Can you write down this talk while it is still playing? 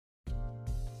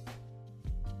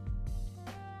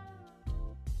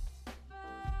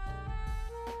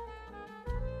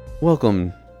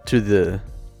Welcome to the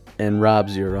And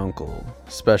Rob's Your Uncle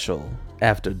special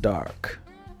After Dark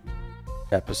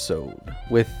episode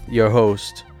with your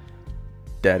host,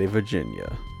 Daddy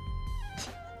Virginia.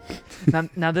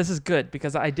 Now this is good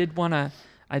because I did wanna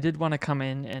come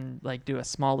in and like do a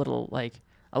small little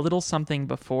a little something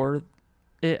before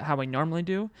it how I normally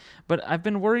do, but I've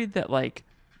been worried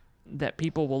that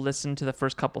people will listen to the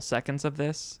first couple seconds of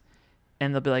this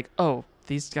and they'll be like, oh,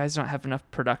 these guys don't have enough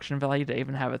production value to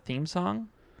even have a theme song.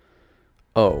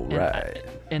 Oh, right.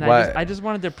 I just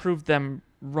wanted to prove them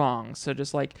wrong. So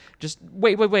just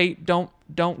wait,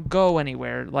 don't go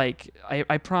anywhere. Like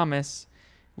I promise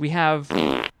we have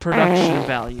production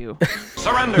value.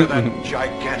 Surrender that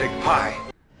gigantic pie.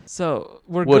 So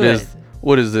we're good.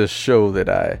 What is this show that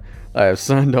I have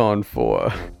signed on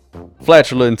for?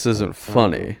 Flatulence isn't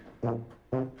funny.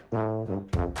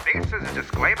 This is a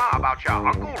disclaimer about your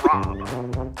Uncle Rob.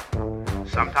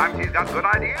 Sometimes he's got good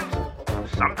ideas.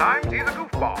 Sometimes he's a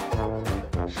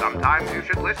goofball. Sometimes you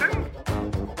should listen.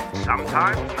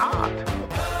 Sometimes not.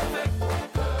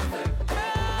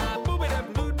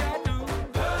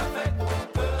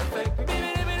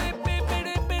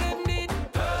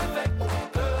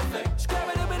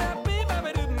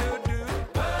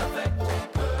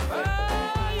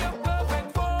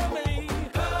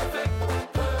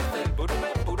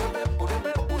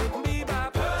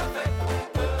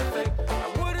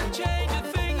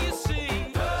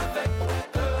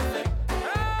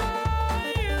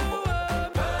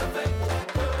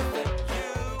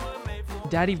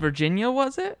 Daddy Virginia,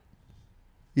 was it?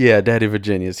 Yeah, Daddy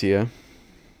Virginia's here.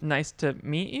 Nice to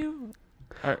meet you.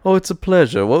 Oh, it's a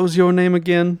pleasure. What was your name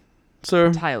again,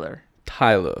 sir? Tyler,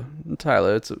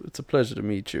 it's a pleasure to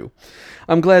meet you.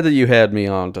 I'm glad that you had me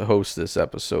on to host this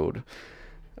episode.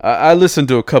 I listened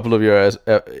to a couple of your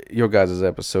guys'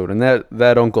 episode, and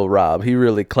that Uncle Rob, he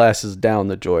really classes down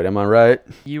the joint. Am I right?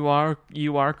 you are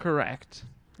correct.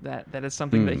 That is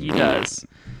something that he does.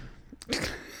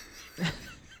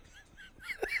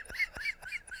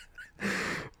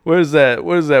 Where's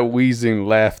that wheezing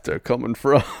laughter coming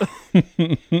from?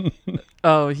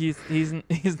 Oh, he's in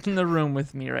the room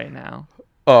with me right now.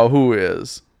 Oh, who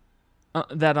is?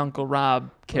 That Uncle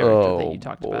Rob character that you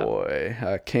talked about. Oh boy,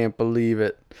 I can't believe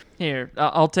it. Here,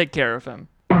 I'll take care of him.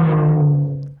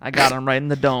 I got him right in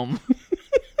the dome.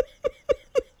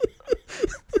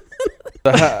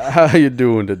 How you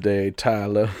doing today,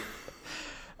 Tyler?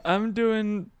 I'm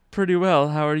doing pretty well.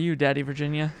 How are you, Daddy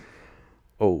Virginia?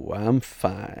 Oh, I'm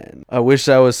fine. I wish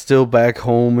I was still back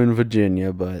home in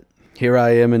Virginia, but here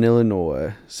I am in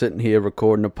Illinois, sitting here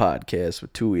recording a podcast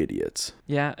with two idiots.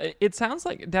 Yeah, it sounds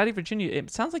like, Daddy Virginia, it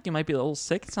sounds like you might be a little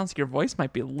sick. It sounds like your voice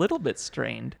might be a little bit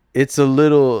strained. It's a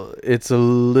little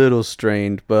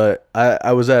strained, but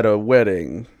I was at a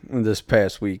wedding this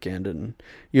past weekend, and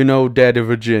you know Daddy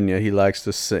Virginia, he likes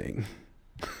to sing.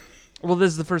 Well, this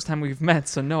is the first time we've met,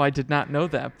 so no, I did not know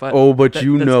that. But you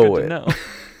that's know good it. To know.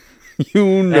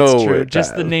 You know That's true. it.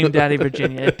 Just the Tyler. name Daddy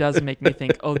Virginia, it does make me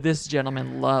think, oh, this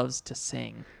gentleman loves to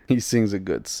sing. He sings a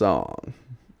good song.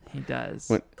 He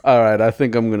does. All right, I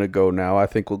think I'm going to go now. I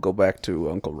think we'll go back to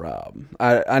Uncle Rob.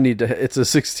 I need to, it's a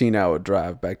 16-hour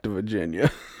drive back to Virginia.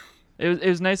 It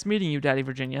was nice meeting you, Daddy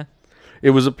Virginia.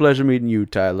 It was a pleasure meeting you,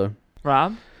 Tyler.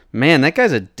 Rob? Man, that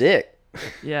guy's a dick.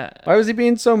 Yeah. Why was he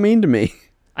being so mean to me?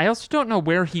 I also don't know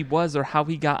where he was or how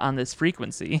he got on this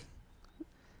frequency.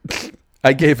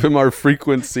 I gave him our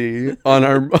frequency on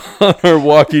our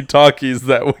walkie-talkies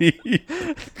that we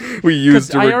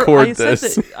used to record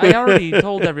this. I already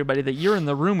told everybody that you're in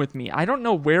the room with me. I don't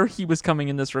know where he was coming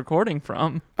in this recording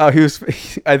from. Oh,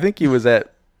 I think he was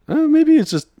at, maybe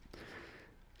it's just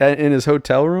in his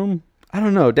hotel room. I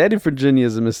don't know. Daddy Virginia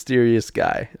is a mysterious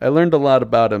guy. I learned a lot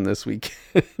about him this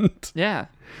weekend. Yeah,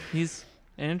 he's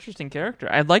an interesting character.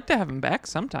 I'd like to have him back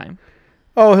sometime.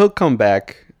 Oh, he'll come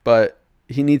back, but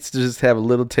he needs to just have a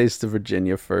little taste of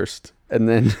Virginia first, and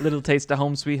then Little taste of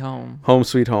home sweet home. home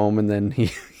sweet home, and then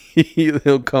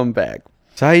he'll come back.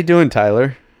 So how you doing,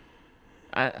 Tyler?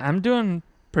 I'm doing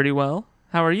pretty well.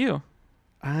 How are you?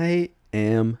 I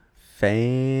am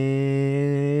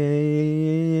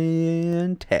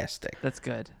fantastic. That's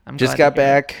good. I'm Just glad got to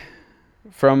hear it. back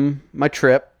from my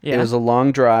trip. Yeah. It was a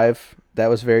long drive. That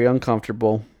was very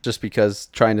uncomfortable, just because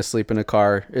trying to sleep in a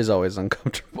car is always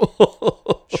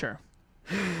uncomfortable. Sure.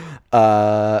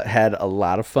 Had a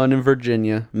lot of fun in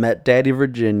Virginia. Met Daddy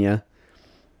Virginia.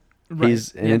 Right.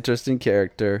 He's an yeah. interesting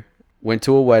character. Went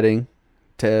to a wedding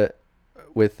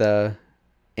with Anna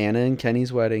and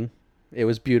Kenny's wedding. It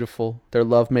was beautiful. Their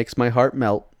love makes my heart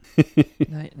melt.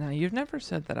 Now, you've never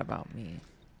said that about me.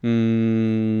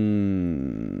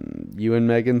 You and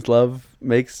Megan's love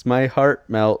makes my heart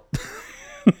melt.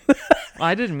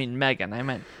 I didn't mean Megan. I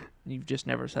meant you've just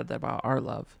never said that about our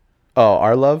love. Oh,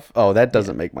 our love? Oh, that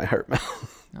doesn't make my heart melt.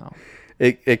 No.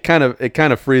 It kind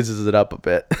of freezes it up a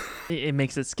bit. It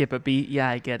makes it skip a beat. Yeah,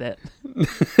 I get it.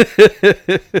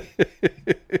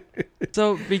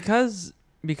 So because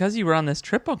you were on this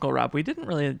trip, Uncle Rob, we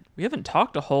haven't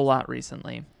talked a whole lot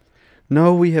recently.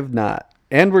 No, we have not.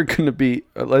 And we're going to be,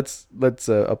 let's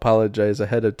apologize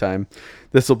ahead of time.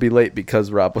 This will be late because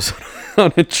Rob was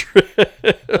on a trip.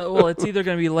 Well, it's either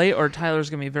going to be late or Tyler's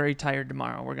going to be very tired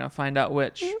tomorrow. We're going to find out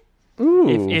which.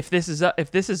 Ooh. If this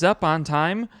is up on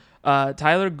time,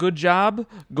 Tyler, good job.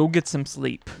 Go get some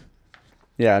sleep.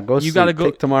 Yeah, go You sleep. gotta go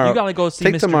Take tomorrow. You gotta go see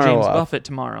Take Mr. tomorrow James off. Buffett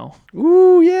tomorrow.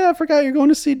 Ooh, yeah, I forgot you're going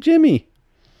to see Jimmy.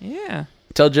 Yeah.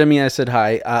 Tell Jimmy I said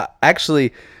hi.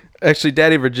 Actually,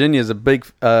 Daddy Virginia is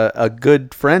a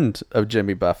good friend of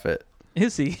Jimmy Buffett.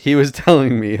 Is he? He was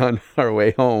telling me on our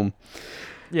way home.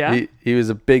 Yeah. He was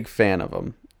a big fan of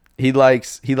him. He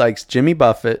likes Jimmy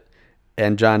Buffett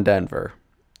and John Denver,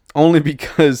 only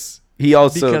because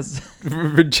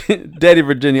Daddy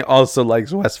Virginia also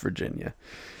likes West Virginia.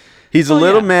 He's a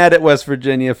little mad at West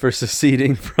Virginia for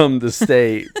seceding from the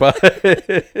state,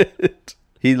 but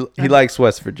he likes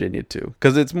West Virginia too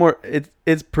because it's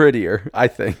prettier. I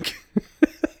think.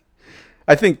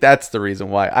 I think that's the reason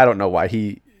why. I don't know why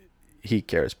he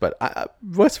cares, but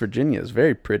West Virginia is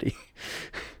very pretty.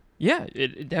 Yeah,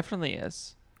 it definitely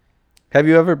is. Have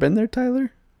you ever been there,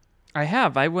 Tyler? I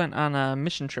have. I went on a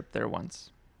mission trip there once.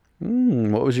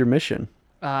 What was your mission?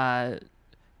 To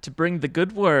bring the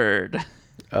good word.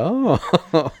 Oh.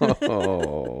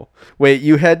 Wait,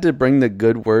 you had to bring the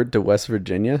good word to West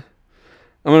Virginia?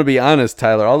 I'm going to be honest,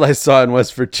 Tyler. All I saw in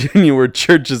West Virginia were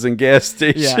churches and gas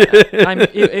stations. Yeah,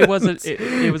 it was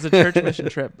a church mission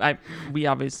trip.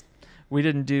 We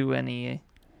didn't do any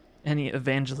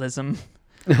evangelism.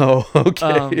 Oh,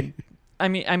 okay. I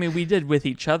mean, we did with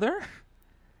each other.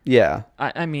 Yeah.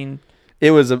 I mean,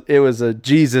 it was a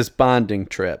Jesus bonding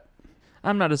trip.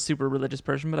 I'm not a super religious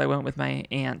person, but I went with my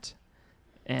aunt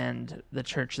and the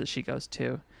church that she goes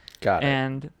to. Got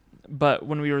it. But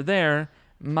when we were there,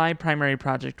 my primary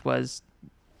project was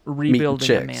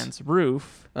rebuilding a man's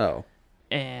roof. Oh.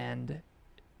 And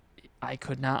I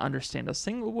could not understand a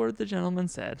single word the gentleman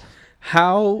said.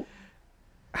 How'd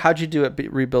you do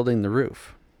it rebuilding the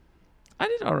roof? I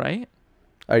did all right.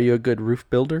 Are you a good roof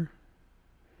builder?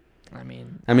 I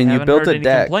mean, you built a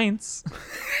deck. Complaints.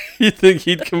 You think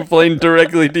he'd complain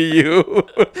directly to you?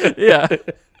 Yeah.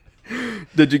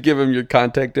 Did you give him your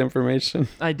contact information?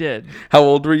 I did. How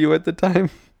old were you at the time?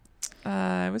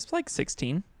 I was like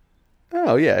 16.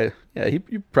 Oh, yeah. Yeah, he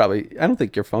probably... I don't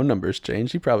think your phone number's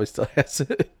changed. He probably still has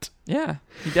it. Yeah,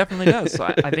 he definitely does. So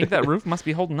I think that roof must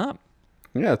be holding up.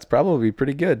 Yeah, it's probably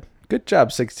pretty good. Good job,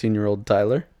 16-year-old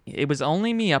Tyler. It was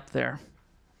only me up there.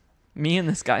 Me and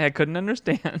this guy I couldn't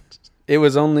understand. It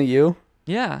was only you?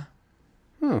 Yeah.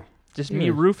 Oh. Just me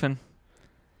roofing.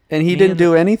 And he didn't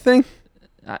do anything?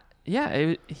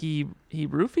 Yeah, he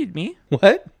roofied me.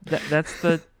 What? That's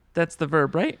the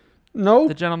verb, right? No.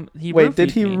 The gentleman he Wait, roofied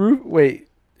did he me. roof? Wait,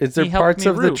 is there He helped parts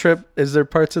me of the roof. trip? Is there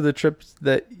parts of the trip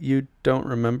that you don't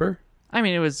remember? I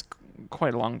mean, it was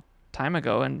quite a long time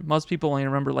ago, and most people only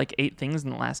remember like 8 things in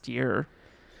the last year.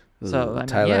 So, I mean,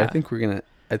 Tyler, yeah.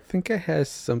 I think I have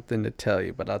something to tell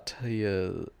you, but I'll tell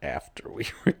you after we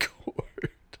record.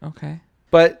 Okay.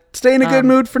 But stay in a good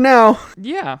mood for now.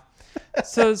 Yeah.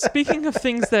 So speaking of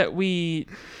things that we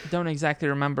don't exactly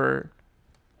remember,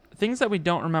 things that we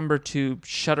don't remember to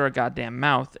shut our goddamn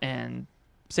mouth and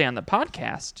say on the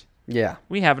podcast, Yeah.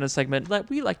 we have in a segment that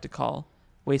we like to call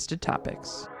Wasted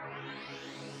Topics.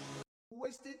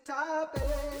 Wasted topics.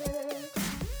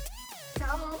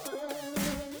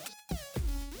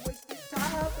 Wasted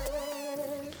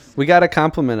topics. We got a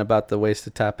compliment about the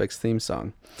Wasted Topics theme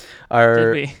song.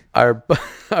 Did we?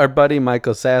 Our buddy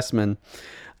Michael Sassman,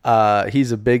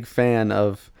 he's a big fan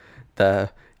of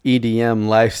the EDM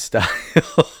lifestyle.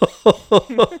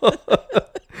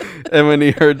 and when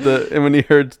he heard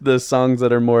the songs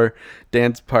that are more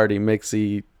dance party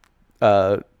mixy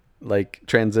like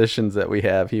transitions that we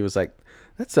have, he was like,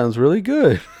 that sounds really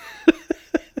good.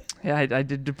 Yeah, I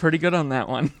did pretty good on that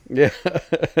one. Yeah.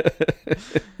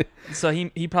 So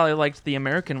he probably liked the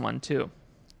American one too.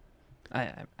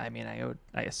 I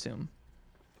assume.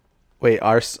 Wait,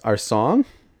 our song?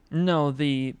 No,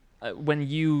 the when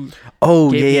you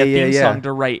Oh, gave me a theme yeah. song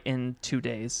to write in 2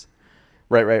 days.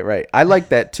 Right. I like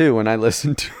that too when I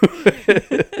listen to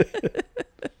it.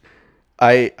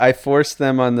 I forced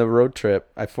them on the road trip.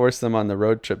 I forced them on the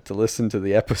road trip to listen to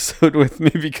the episode with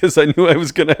me because I knew I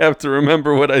was going to have to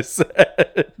remember what I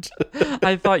said.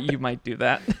 I thought you might do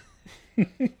that.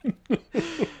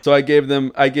 So I gave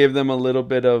them a little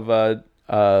bit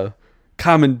of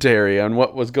commentary on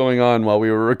what was going on while we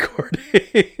were recording.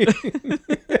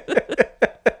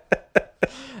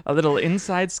 A little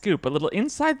inside scoop, a little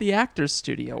inside the actor's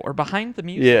studio or behind the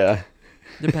music, Yeah.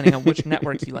 depending on which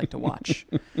network you like to watch.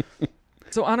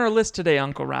 So on our list today,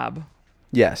 Uncle Rob,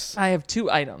 Yes. I have 2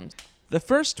 items. The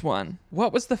first one,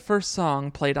 what was the first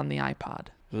song played on the iPod?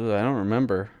 Ugh, I don't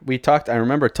remember. I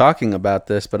remember talking about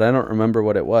this, but I don't remember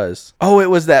what it was. Oh, it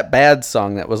was that bad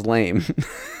song that was lame.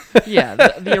 Yeah,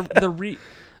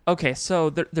 Okay, so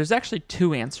there's actually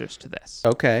 2 answers to this.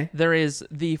 Okay. There is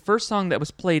the first song that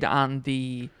was played on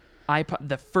the iPod,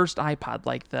 the first iPod,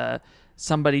 like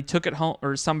somebody took it home,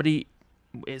 or somebody,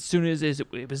 as soon as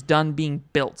it was done being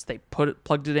built, they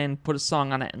plugged it in, put a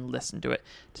song on it, and listened to it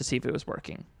to see if it was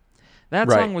working. That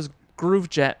Right. song was Groove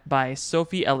Jet by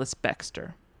Sophie Ellis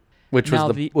Bextor. Which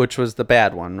was the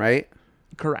bad one, right?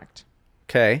 Correct.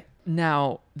 Okay.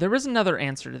 Now, there is another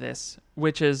answer to this,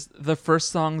 which is the first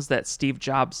songs that Steve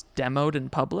Jobs demoed in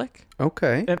public.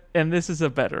 Okay. And this is a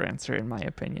better answer, in my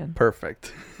opinion.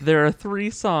 Perfect. There are 3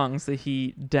 songs that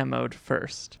he demoed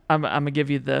first. I'm going to give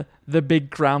you the big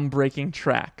groundbreaking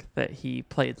track that he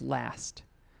played last.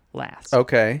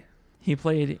 Okay. He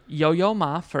played Yo-Yo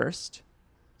Ma first.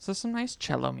 So some nice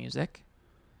cello music.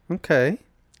 Okay.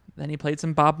 Then he played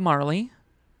some Bob Marley.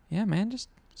 Yeah, man, just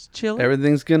chill.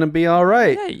 Everything's gonna be all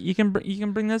right. Yeah, you can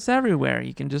bring this everywhere.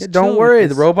 You can just Yeah, don't chill worry, with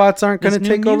the this, robots aren't this gonna new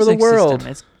take over the music world.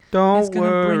 system. Don't It's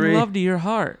gonna bring worry love to your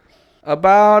heart.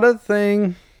 about a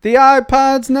thing. The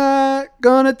iPod's not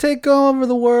gonna take over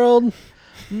the world.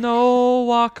 No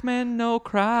Walkman, no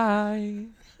cry.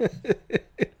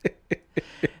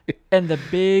 And the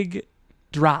big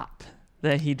drop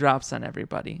that he drops on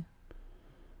everybody.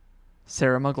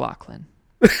 Sarah McLachlan.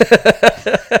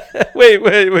 Wait.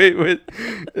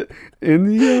 In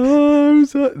the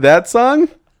arms that song?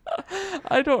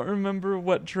 I don't remember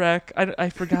what track. I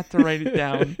forgot to write it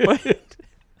down.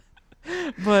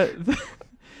 But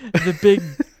the big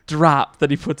drop that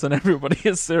he puts on everybody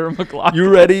is Sarah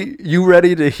McLachlan. You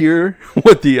ready to hear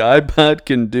what the iPod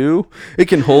can do? It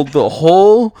can hold the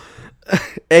whole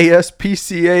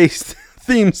ASPCA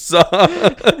theme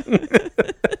song.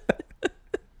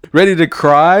 Ready to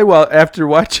cry after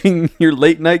watching your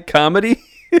late night comedy?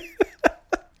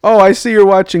 Oh, I see you're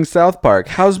watching South Park.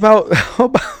 How about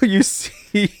you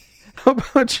see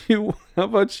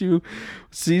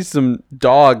some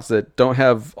dogs that don't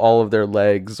have all of their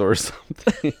legs or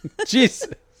something?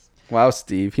 Jesus. Wow,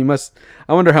 Steve.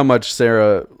 I wonder how much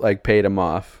Sarah paid him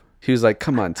off. He was like,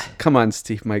 "Come on,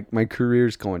 Steve. My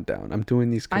career's going down. I'm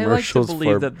doing these commercials I like to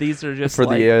believe that these are just for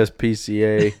the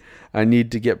ASPCA. I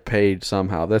need to get paid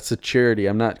somehow. That's a charity.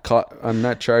 I'm not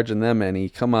charging them any.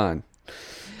 Come on."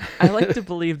 I like to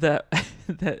believe that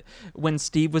when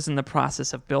Steve was in the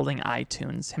process of building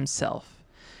iTunes himself,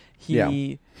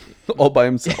 he all by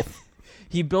himself.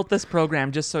 He built this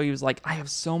program just so he was like, I have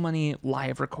so many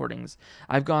live recordings.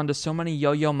 I've gone to so many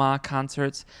Yo-Yo Ma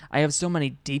concerts. I have so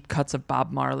many deep cuts of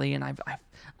Bob Marley, and I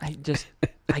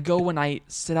go when I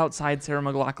sit outside Sarah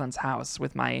McLachlan's house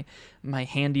with my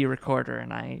handy recorder,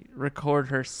 and I record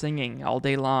her singing all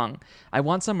day long. I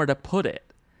want somewhere to put it.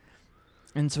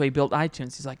 And so he built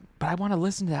iTunes. He's like, but I want to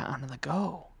listen to that on the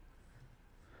go.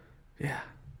 Yeah.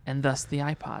 And thus the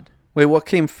iPod. Wait, what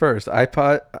came first?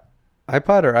 iPod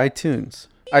or iTunes?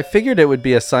 I figured it would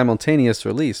be a simultaneous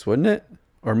release, wouldn't it?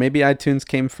 Or maybe iTunes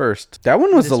came first. That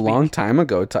one was This a long week. time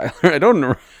ago,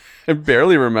 Tyler. I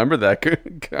barely remember that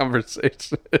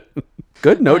conversation.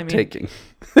 Good note taking.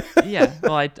 Yeah,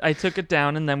 well, I took it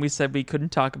down, and then we said we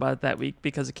couldn't talk about it that week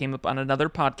because it came up on another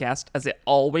podcast, as it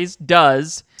always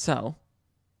does. So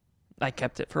I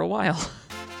kept it for a while.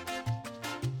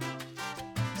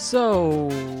 So,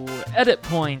 edit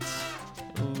point.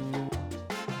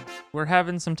 We're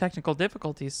having some technical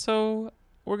difficulties, so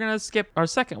we're going to skip our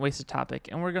second wasted topic,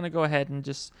 and we're going to go ahead and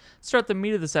just start the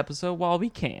meat of this episode while we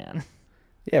can.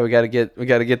 Yeah, we gotta get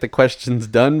the questions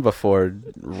done before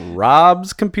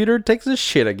Rob's computer takes a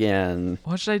shit again.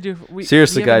 What should I do?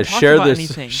 Seriously, we haven't guys, talked share about this.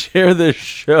 anything. Share this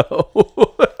show.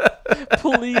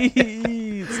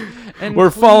 Please. And We're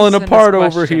please falling send us apart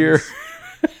over here. questions.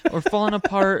 We're falling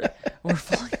apart. We're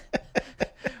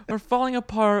falling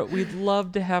apart. We'd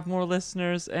love to have more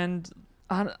listeners and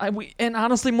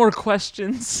honestly more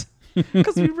questions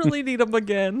because we really need them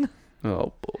again.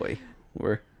 Oh boy,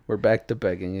 we're back to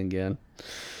begging again.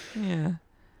 Yeah.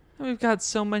 We've got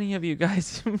so many of you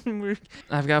guys.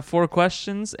 I've got 4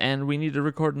 questions, and we need to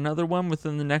record another one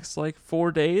within the next,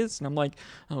 4 days. And I'm like,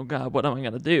 oh, God, what am I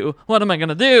going to do? What am I going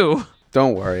to do?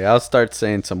 Don't worry. I'll start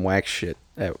saying some whack shit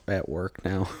at work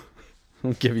now.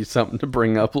 I'll give you something to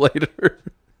bring up later.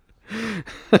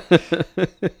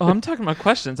 Oh, I'm talking about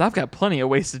questions. I've got plenty of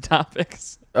wasted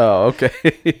topics. Oh,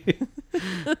 okay.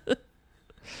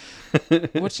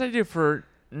 What should I do for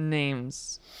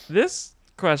names? This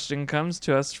question comes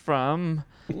to us from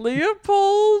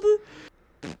Leopold,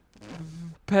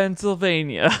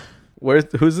 Pennsylvania.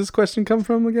 Who's this question come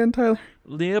from again, Tyler?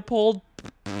 Leopold,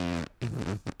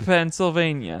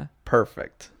 Pennsylvania.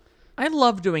 Perfect. I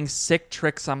love doing sick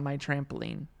tricks on my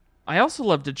trampoline. I also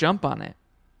love to jump on it.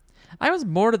 I was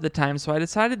bored at the time, so I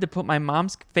decided to put my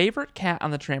mom's favorite cat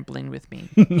on the trampoline with me.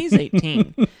 He's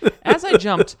 18. As I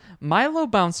jumped, Milo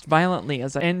bounced violently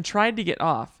and tried to get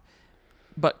off,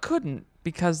 but couldn't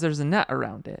because there's a net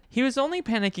around it. He was only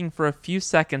panicking for a few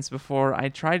seconds before I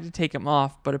tried to take him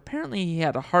off, but apparently he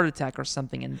had a heart attack or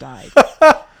something and died.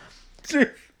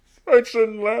 Dude, I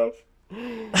shouldn't laugh.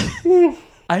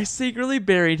 I secretly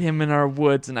buried him in our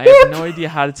woods, and I have no idea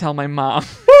how to tell my mom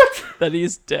that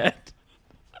he's dead.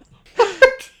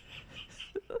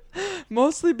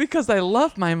 Mostly because I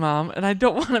love my mom, and I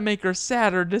don't want to make her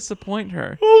sad or disappoint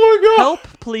her. Oh my God.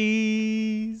 Help,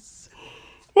 please.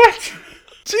 What?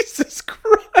 Jesus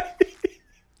Christ.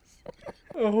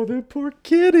 Oh, that poor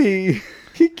kitty.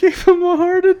 He gave him a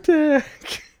heart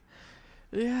attack.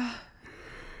 Yeah.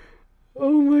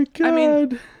 Oh my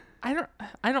God. I mean,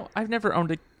 I've never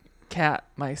owned a cat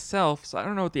myself, so I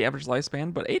don't know what the average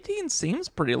lifespan, but 18 seems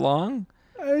pretty long.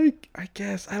 I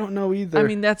guess. I don't know either. I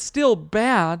mean, that's still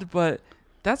bad, but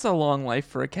that's a long life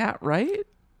for a cat, right?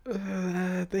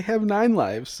 They have 9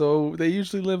 lives, so they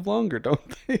usually live longer,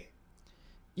 don't they?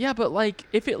 Yeah, but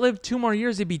if it lived 2 more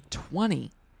years, it'd be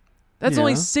 20. That's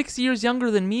only Yeah. 6 years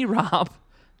younger than me, Rob.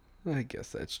 I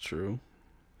guess that's true.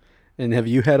 And have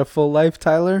you had a full life,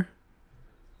 Tyler?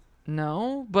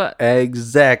 No, but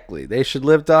Exactly. They should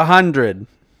live to 100.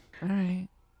 all right.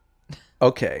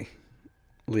 Okay,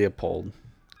 Leopold.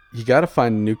 You gotta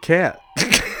find a new cat.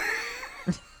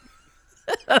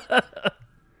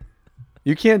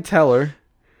 You can't tell her.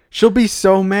 She'll be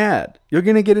so mad. You're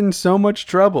gonna get in so much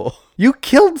trouble. You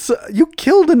killed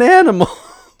an animal.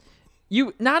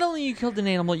 You not only you killed an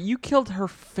animal, you killed her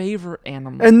favorite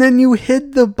animal. And then you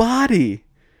hid the body.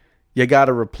 You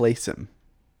gotta replace him.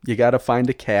 You gotta find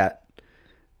a cat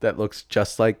that looks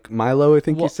just like Milo, I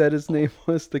think you Well- said his name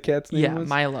was. The cat's name Yeah, was?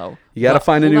 Milo. You gotta But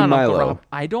find a hold new on, Uncle Milo. Rob.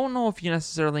 I don't know if you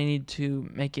necessarily need to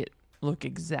make it look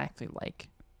exactly like.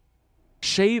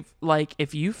 Shave,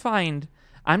 if you find...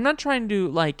 I'm not trying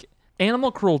to,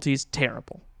 animal cruelty is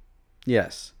terrible.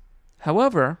 Yes.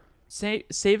 However,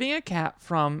 saving a cat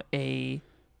from a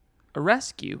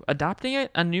rescue, adopting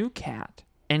a new cat,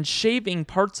 and shaving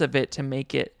parts of it to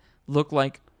make it look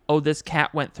like, oh, this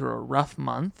cat went through a rough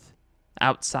month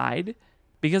outside.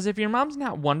 Because if your mom's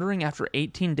not wondering after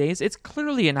 18 days, it's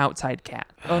clearly an outside cat.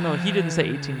 Oh, no, he didn't say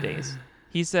 18 days.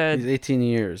 He said He's 18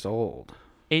 years old.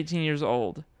 18 years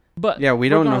old. But Yeah, we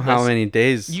don't know how regardless, many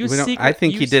days. you We don't, secret- I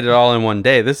think you he s- did it all in one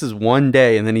day. This is one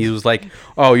day, and then he was like,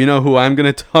 "Oh, you know who I'm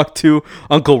gonna talk to?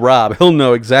 Uncle Rob. He'll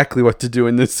know exactly what to do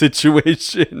in this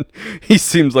situation." He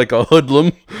seems like a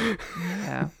hoodlum.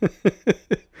 Yeah.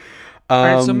 All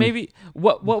right, so Um, maybe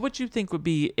what would you think would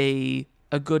be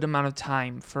a good amount of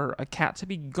time for a cat to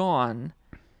be gone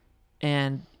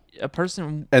and a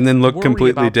person and then look worry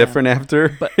completely about them? different after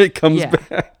But- it comes yeah.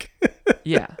 back.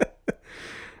 Yeah.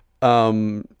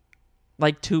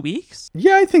 2 weeks?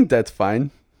 Yeah, I think that's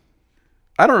fine.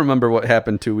 I don't remember what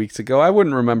happened 2 weeks ago. I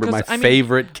wouldn't remember 'Cause, my I mean-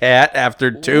 favorite cat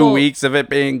after 2 Well- weeks of it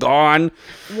being gone.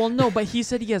 Well, no, but he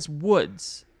said he has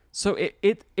woods. So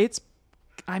it's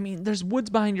I mean, there's woods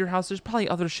behind your house. There's probably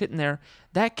other shit in there.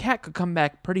 That cat could come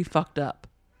back pretty fucked up.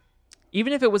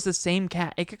 Even if it was the same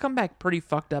cat, it could come back pretty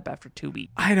fucked up after 2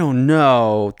 weeks. I don't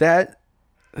know. That,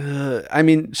 I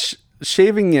mean,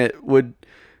 shaving it would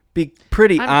be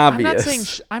pretty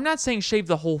obvious. I'm not saying shave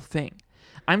the whole thing.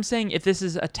 I'm saying if this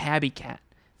is a tabby cat,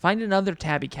 find another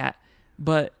tabby cat,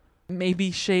 but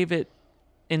maybe shave it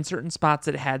in certain spots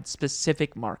that had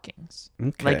specific markings.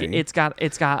 Like Okay. it's got a And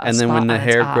then spot when the on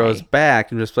its hair eye. grows back,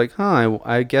 I'm just like, huh,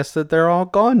 I guess that they're all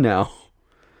gone now.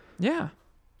 Yeah.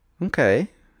 Okay.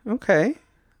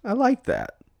 I like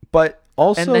that. But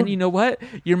also, And then you know what?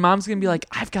 Your mom's gonna be like,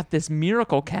 I've got this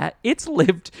miracle cat. It's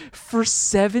lived for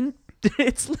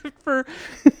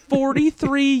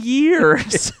 43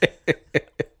 years.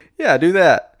 yeah, do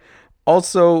that.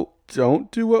 Also,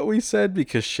 don't do what we said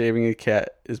because shaving a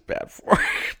cat is bad for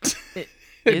it.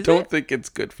 I Is don't it? think it's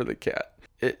good for the cat.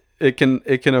 it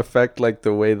can affect like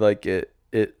the way like it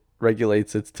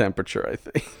regulates its temperature, I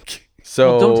think.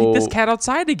 So Well, don't take this cat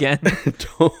outside again.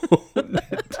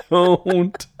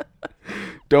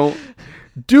 don't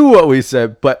do what we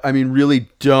said, but I mean really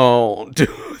don't do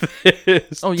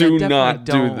this. Oh, yeah, do definitely not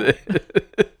don't. do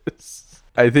this.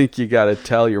 I think you gotta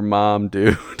tell your mom,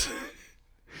 dude.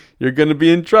 You're gonna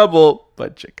be in trouble,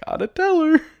 but you gotta tell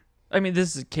her. I mean,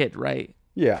 this is a kid, right?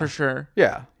 Yeah. For sure.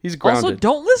 Yeah, he's grounded. Also,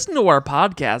 don't listen to our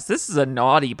podcast. This is a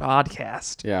naughty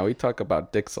podcast. Yeah, we talk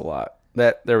about dicks a lot.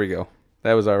 There we go.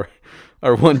 That was our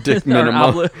one dick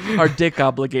minimum. Our dick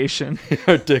obligation.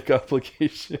 Our dick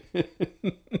obligation.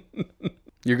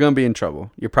 You're gonna be in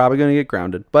trouble. You're probably gonna get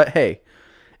grounded. But hey,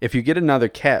 if you get another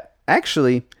cat,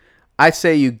 actually, I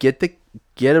say you get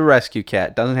a rescue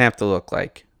cat. Doesn't have to look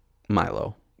like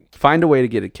Milo. Find a way to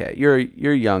get a cat. You're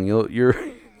young.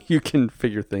 You can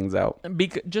figure things out.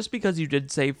 Just because you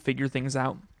did say figure things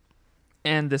out,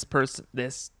 and this person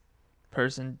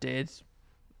did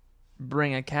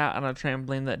bring a cat on a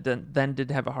trampoline that then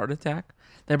did have a heart attack.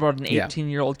 They brought an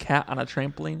 18-year-old cat on a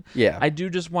trampoline. Yeah. I do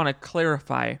just want to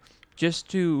clarify, just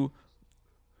to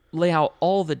lay out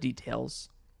all the details.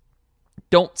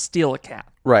 Don't steal a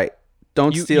cat. Right.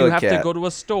 Don't steal a cat. You have to go to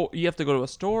a store. You have to go to a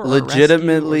store.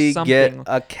 Legitimately or get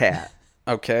something. a cat.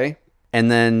 Okay?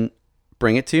 And then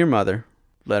bring it to your mother.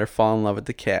 Let her fall in love with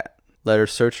the cat. Let her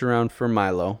search around for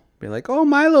Milo. Be like, oh,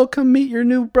 Milo, come meet your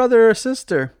new brother or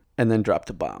sister. And then drop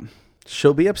the bomb.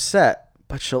 She'll be upset,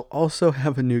 but she'll also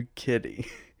have a new kitty.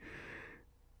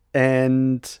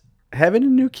 And having a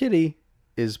new kitty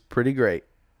is pretty great.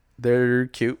 They're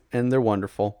cute and they're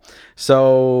wonderful.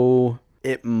 So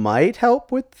it might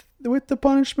help with the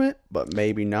punishment, but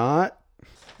maybe not.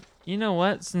 You know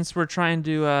what? Since we're trying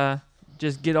to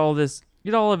just get all of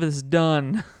this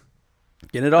done,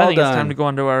 Get it all I think done. it's time to go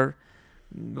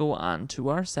on to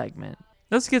our segment.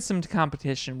 Let's get some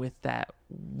competition with that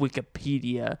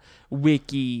Wikipedia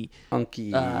wiki.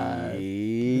 Unky.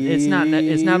 It's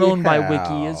not owned by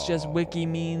Wiki. It's just Wiki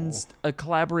means a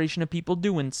collaboration of people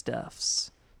doing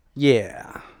stuffs.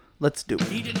 Yeah. Let's do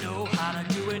it. Need to know how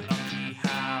to do it. Unky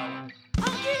how.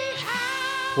 Unky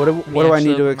how. What do I need actually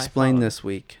to open my explain phone. this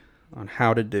week on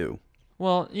how to do?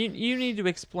 Well, you need to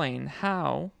explain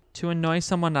how to annoy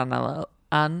someone on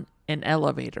an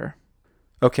elevator.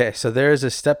 Okay, so there is a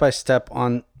step-by-step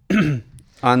on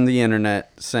on the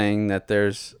internet saying that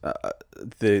there's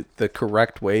the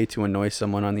correct way to annoy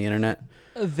someone on the internet.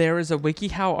 There is a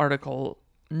WikiHow article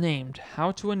named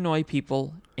 "How to Annoy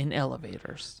People in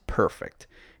Elevators." Perfect.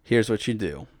 Here's what you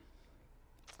do.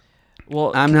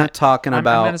 Well, I'm not talking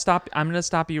about. I'm gonna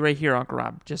stop you right here, Uncle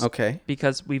Rob. Just Okay.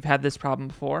 because we've had this problem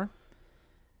before.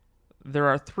 There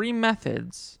are 3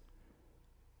 methods.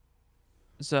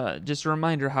 So just a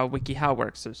reminder how WikiHow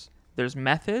works. There's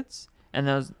methods, and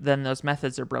those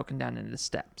methods are broken down into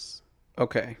steps.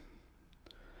 Okay.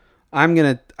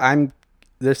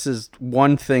 This is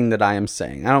one thing that I am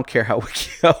saying. I don't care how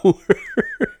WikiHow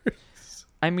works.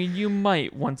 I mean, you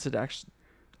might once it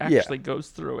actually goes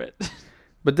through it.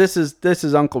 But this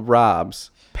is Uncle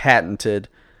Rob's patented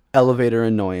elevator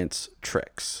annoyance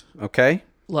tricks. Okay?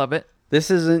 Love it.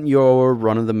 This isn't your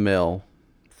run-of-the-mill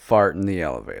fart in the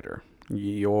elevator.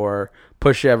 Your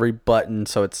push every button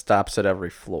so it stops at every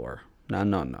floor.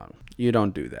 No. You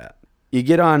don't do that. You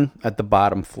get on at the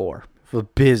bottom floor of a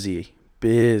busy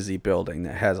building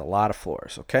that has a lot of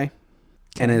floors, okay?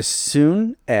 And as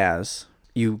soon as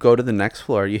you go to the next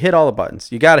floor, you hit all the buttons.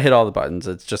 You got to hit all the buttons.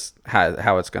 It's just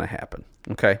how it's going to happen,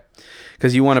 okay?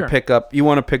 Because you want to pick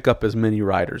up as many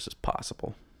riders as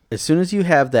possible. As soon as you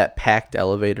have that packed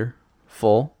elevator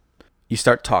full, you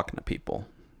start talking to people.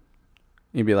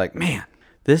 You'd be like, man,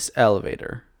 this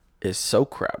elevator is so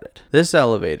crowded. This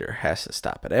elevator has to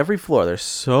stop at every floor. There's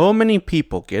so many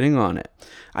people getting on it.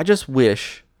 I just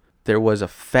wish there was a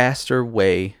faster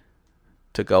way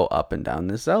to go up and down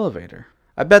this elevator.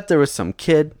 I bet there was some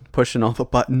kid pushing all the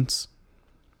buttons.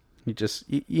 You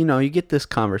get this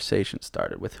conversation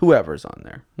started with whoever's on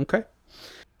there, okay?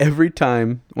 Every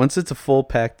time, once it's a full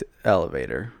packed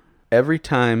elevator, every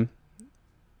time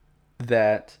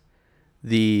that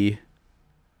the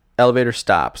elevator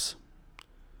stops,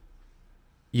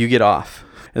 you get off,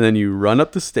 and then you run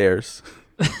up the stairs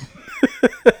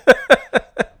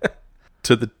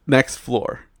to the next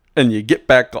floor, and you get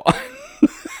back on.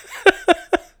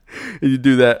 And you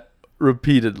do that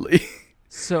repeatedly.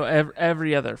 So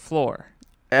every other floor.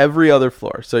 Every other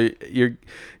floor. So you're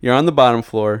on the bottom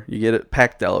floor. You get a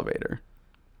packed elevator.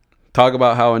 Talk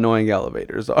about how annoying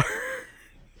elevators are.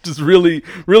 Just really,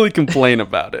 really complain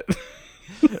about it.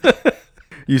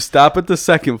 You stop at the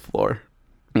second floor.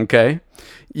 Okay?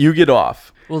 You get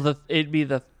off. Well, it'd be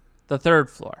the The third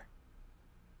floor.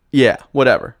 Yeah,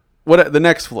 whatever. The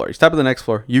next floor. You stop at the next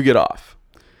floor. You get off.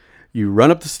 You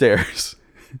run up the stairs.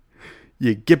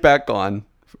 You get back on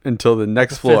until the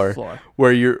next The fifth floor, floor.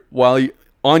 where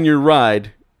on your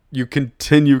ride, you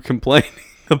continue complaining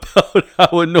about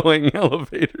how annoying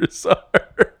elevators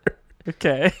are.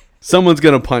 Okay. Someone's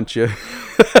gonna punch you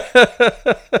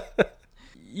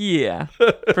Yeah,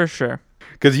 for sure.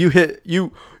 because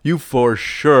you for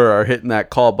sure are hitting that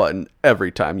call button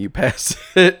every time you pass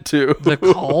it too. The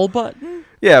call button?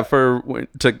 Yeah,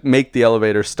 to make the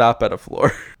elevator stop at a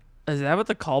floor. Is that what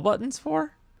the call button's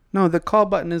for? No, the call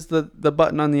button is the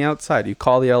button on the outside. You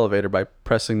call the elevator by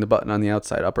pressing the button on the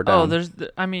outside, up or down.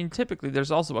 Oh, typically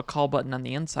there's also a call button on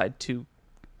the inside to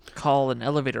call an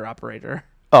elevator operator.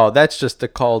 Oh, that's just to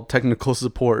call technical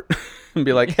support and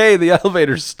be like, "Hey, the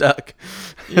elevator's stuck."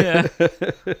 Yeah.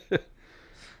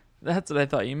 That's what I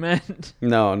thought you meant.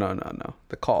 No.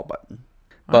 The call button.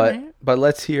 But Alright. but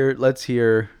let's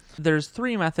hear. There's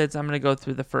 3 methods. I'm going to go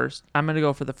through the first. I'm going to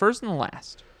go for the first and the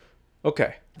last.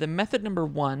 Okay. The method number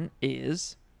 1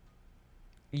 is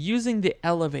using the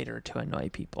elevator to annoy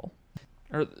people.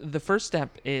 Or the first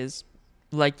step is,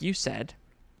 like you said,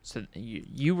 so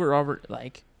you were already,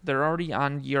 like, they're already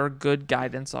on your good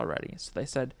guidance already. So they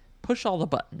said, push all the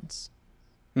buttons.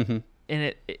 Mm-hmm.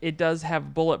 And it does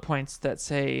have bullet points that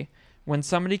say, when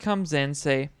somebody comes in,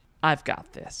 say, I've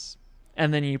got this.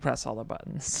 And then you press all the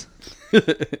buttons.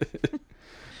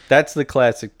 That's the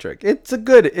classic trick. It's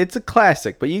a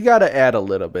classic, but you got to add a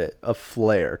little bit of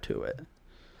flair to it.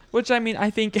 Which, I mean, I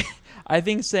think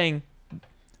saying,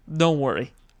 don't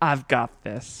worry, I've got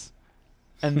this.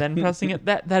 And then pressing it,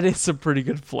 that is a pretty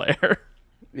good flair.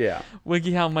 Yeah.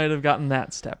 WikiHow might have gotten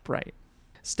that step right.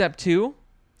 Step 2,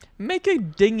 make a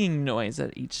dinging noise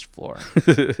at each floor.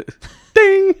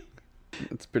 Ding.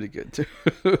 That's pretty good too.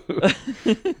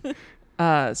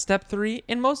 Step 3,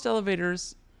 in most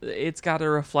elevators, it's got a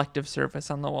reflective surface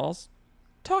on the walls.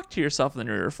 Talk to yourself in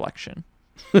your reflection.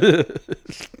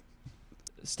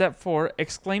 Step 4,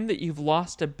 exclaim that you've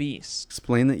lost a beast.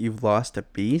 Explain that you've lost a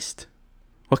beast?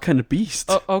 What kind of beast?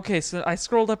 Oh, okay, so I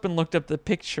scrolled up and looked up the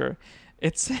picture.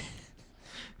 It's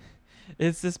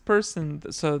this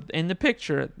person. So in the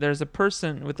picture, there's a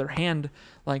person with their hand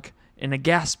like in a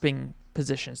gasping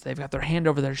position. So they've got their hand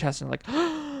over their chest and like,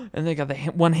 and they got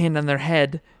one hand on their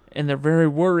head and they're very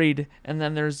worried. And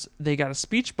then they got a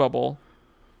speech bubble,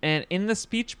 and in the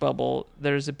speech bubble,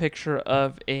 there's a picture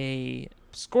of a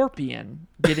scorpion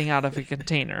getting out of a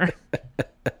container.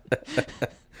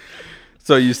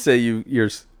 So you say you're.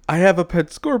 I have a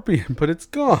pet scorpion, but it's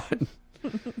gone.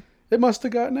 It must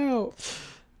have gotten out.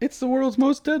 It's the world's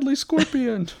most deadly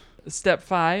scorpion. Step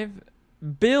 5,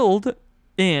 build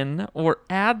in or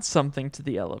add something to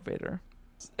the elevator.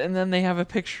 And then they have a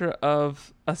picture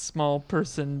of a small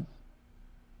person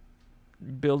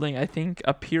building, I think,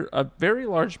 a very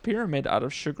large pyramid out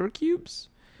of sugar cubes.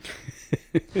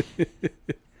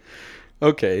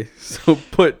 Okay, so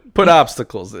put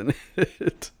obstacles in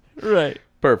it. Right.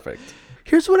 Perfect.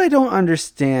 Here's what I don't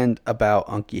understand about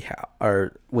UnkyHow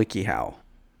or WikiHow.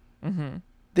 Mm-hmm.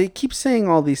 They keep saying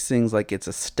all these things like it's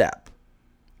a step.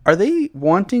 Are they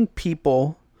wanting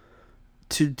people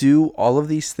to do all of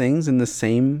these things in the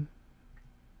same,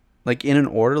 like in an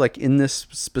order, like in this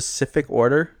specific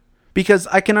order? Because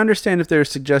I can understand if there's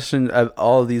suggestion of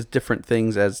all of these different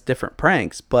things as different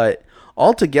pranks, but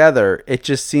altogether, it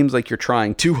just seems like you're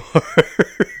trying too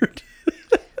hard.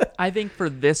 I think for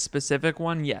this specific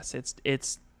one, yes,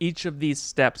 it's each of these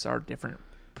steps are different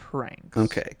pranks.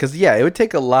 Okay, because yeah, it would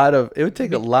take a lot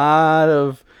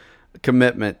of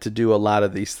commitment to do a lot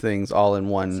of these things all in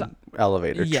one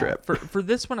elevator trip. For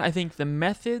this one, I think the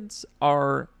methods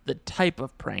are the type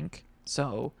of prank.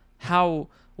 So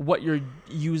what you're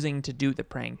using to do the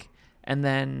prank, and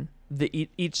then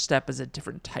each step is a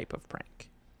different type of prank.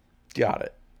 Got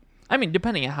it. I mean,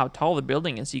 depending on how tall the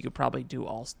building is, you could probably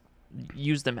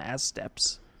use them as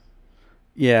steps.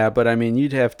 Yeah, but I mean,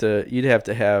 you'd have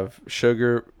to have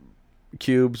sugar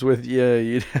cubes with you.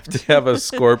 You'd have to have a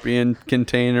scorpion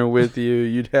container with you.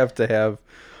 You'd have to have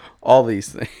all these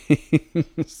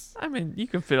things. I mean, you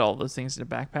can fit all those things in a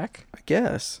backpack. I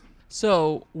guess.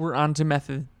 So we're on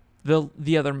to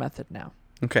the other method now,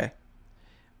 Okay.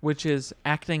 which is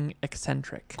acting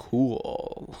eccentric.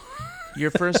 Cool.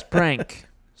 Your first prank: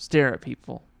 stare at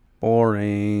people.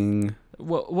 Boring.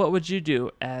 What would you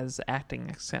do as acting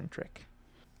eccentric?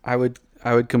 I would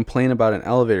complain about an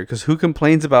elevator, because who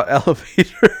complains about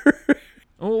elevator?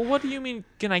 Well, what do you mean?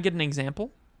 Can I get an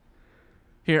example?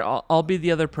 Here, I'll be the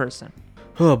other person.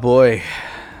 Oh boy,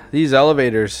 these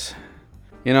elevators,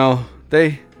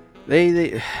 they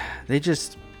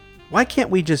just Why can't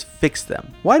we just fix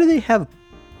them? Why do they have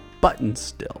buttons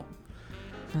still?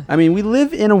 I mean, we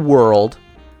live in a world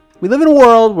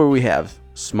where we have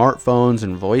smartphones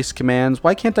and voice commands.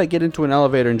 Why can't I get into an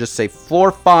elevator and just say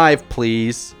floor 5,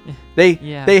 please? They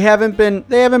haven't been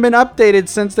updated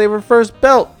since they were first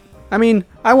built. I mean,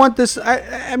 I want this.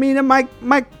 I mean,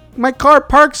 my car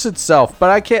parks itself, but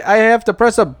I have to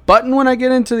press a button when I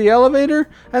get into the elevator,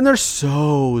 and they're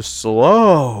so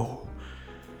slow.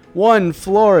 One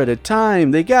floor at a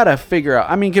time. They gotta figure out.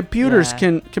 I mean, computers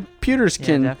can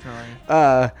definitely.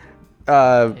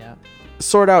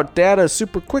 Sort out data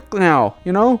super quick now.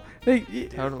 You know,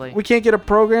 Totally. We can't get a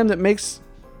program that makes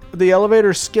the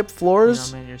elevator skip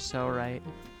floors. No, man, you're so right.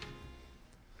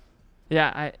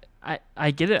 Yeah,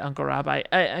 I get it, Uncle Rob.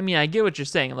 I mean, I get what you're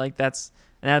saying. Like, that's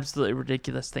an absolutely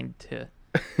ridiculous thing to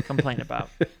complain about.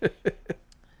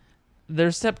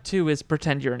 Their step 2 is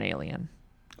pretend you're an alien.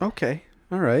 Okay,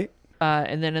 all right.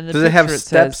 And then in the Does picture it have it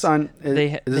steps says on?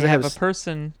 they does it have a s-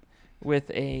 person with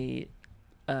a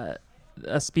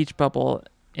speech bubble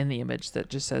in the image that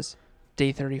just says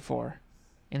day 34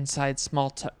 inside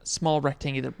small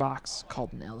rectangular box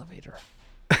called an elevator.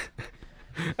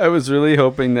 I was really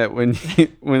hoping that when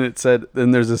it said,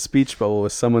 then there's a speech bubble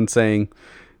with someone saying,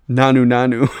 "Nanu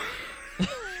Nanu."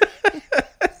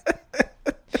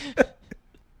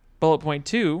 Bullet point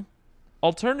 2,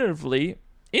 alternatively,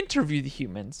 interview the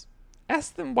humans.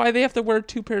 Ask them why they have to wear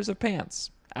 2 pairs of pants.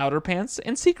 Outer pants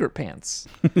and secret pants.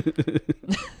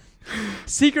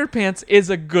 Secret pants is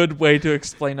a good way to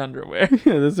explain underwear.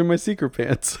 Yeah, those are my secret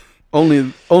pants.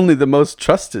 Only the most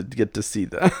trusted get to see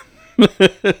them.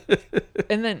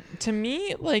 And then, to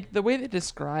me, like, the way they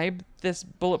describe this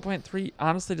bullet point 3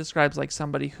 honestly describes, like,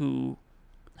 somebody who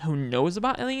knows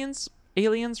about aliens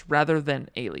rather than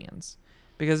aliens.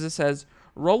 Because it says,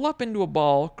 roll up into a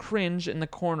ball, cringe in the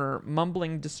corner,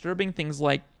 mumbling disturbing things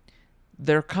like,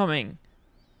 they're coming,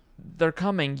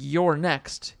 you're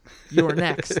next.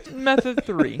 Method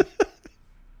 3.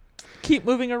 Keep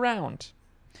moving around.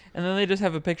 And then they just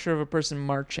have a picture of a person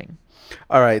marching.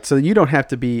 All right, so you don't have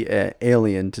to be an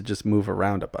alien to just move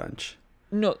around a bunch.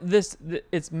 No, that's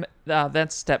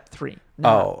step 3.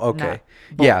 Okay.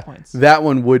 Bullet Yeah, points. that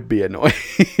one would be annoying.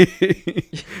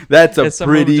 That's a If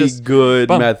someone pretty just good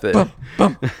bum, method. Bum,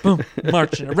 bum, bum,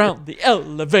 marching around the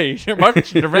elevator,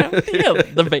 marching around the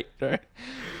elevator.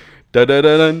 Dun dun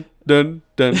dun dun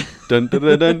dun dun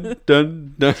dun dun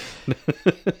dun dun.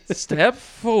 Step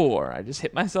 4. I just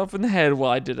hit myself in the head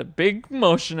while I did a big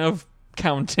motion of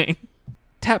counting.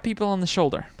 Tap people on the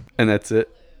shoulder. And that's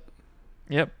it.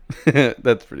 Yep.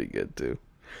 That's pretty good too.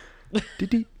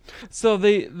 Dee-dee. So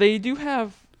they do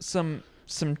have some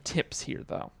tips here,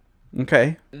 though.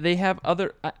 Okay. They have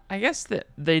other. I guess that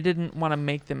they didn't want to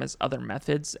make them as other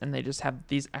methods, and they just have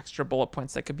these extra bullet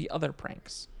points that could be other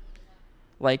pranks,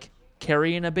 like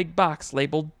carrying a big box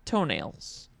labeled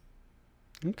toenails.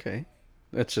 Okay.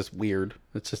 That's just weird.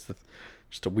 It's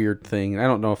just a weird thing. I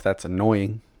don't know if that's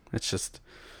annoying. It's just.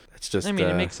 I mean,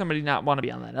 it makes somebody not want to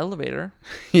be on that elevator.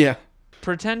 Yeah.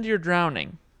 Pretend you're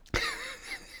drowning.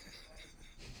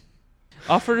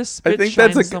 Offer to I spit think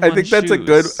shine that's someone's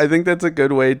shoes. I think that's a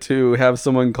good way to have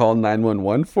someone call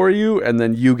 911 for you, and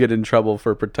then you get in trouble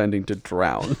for pretending to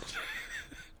drown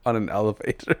on an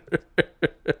elevator.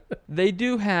 They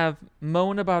do have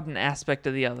moan about an aspect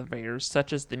of the elevators,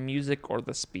 such as the music or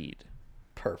the speed.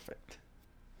 Perfect.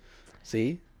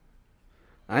 See?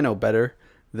 I know better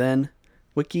than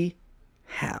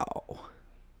WikiHow.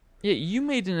 Yeah, you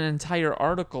made an entire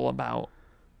article about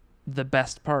the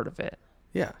best part of it.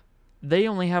 Yeah. They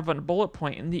only have a bullet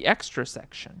point in the extra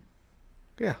section.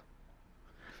 Yeah.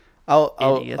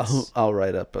 Idiots. I'll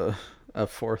write up a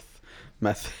fourth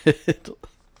method.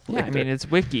 Yeah, I mean, it's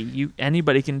wiki.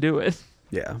 Anybody can do it.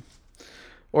 Yeah.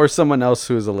 Or someone else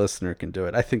who is a listener can do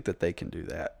it. I think that they can do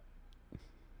that.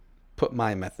 Put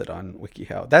my method on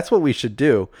WikiHow. That's what we should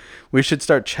do. We should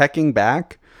start checking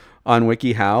back on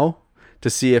WikiHow to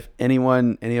see if any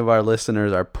of our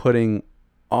listeners are putting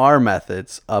our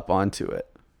methods up onto it.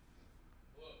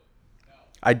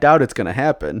 I doubt it's going to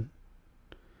happen.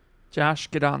 Josh,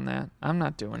 get on that. I'm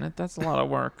not doing it. That's a lot of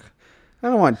work. I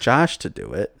don't want Josh to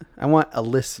do it. I want a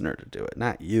listener to do it,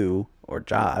 not you or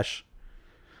Josh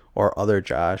or other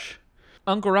Josh.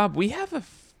 Uncle Rob, we have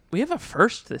a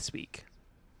first this week.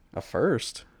 A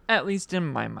first? At least in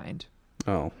my mind.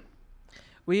 Oh,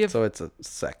 We have so it's a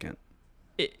second.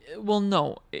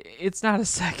 no, it's not a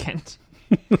second.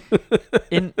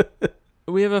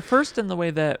 We have a first in the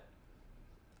way that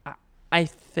I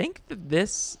think that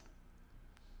this.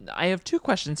 I have 2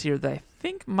 questions here that I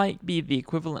think might be the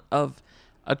equivalent of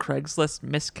a Craigslist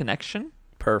misconnection.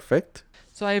 Perfect.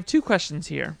 So I have 2 questions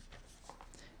here.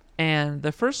 And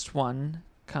the first one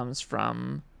comes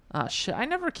from... shit, I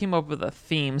never came up with a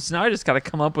theme, so now I just got to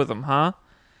come up with them, huh?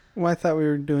 Well, I thought we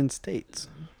were doing states.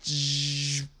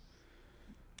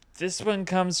 This one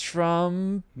comes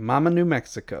from Mama, New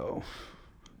Mexico.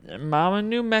 Mama,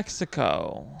 New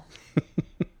Mexico.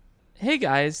 Hey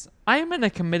guys, I am in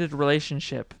a committed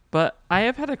relationship, but I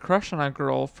have had a crush on a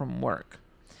girl from work.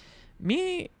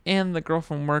 Me and the girl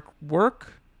from work.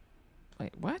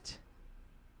 Wait, what?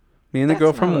 Me and the That's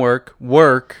girl from not- work.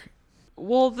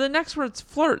 Well, the next word's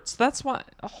flirts. That's why.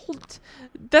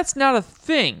 That's not a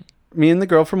thing. Me and the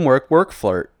girl from work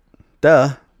flirt.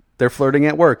 Duh. They're flirting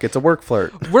at work. It's a work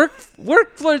flirt. Work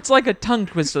flirts like a tongue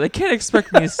twister. They can't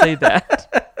expect me to say that.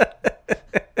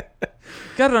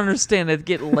 Gotta understand it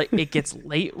gets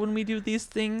late when we do these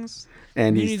things.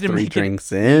 And You he's need to 3 make it-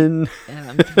 drinks in. And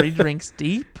I'm 3 drinks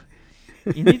deep.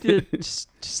 You need to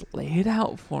just lay it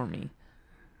out for me.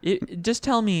 Just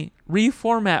tell me,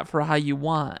 reformat for how you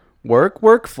want.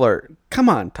 Work flirt. Come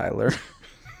on, Tyler.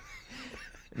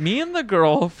 Me and the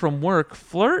girl from work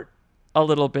flirt a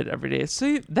little bit every day.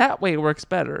 See, that way it works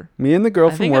better. Me and the girl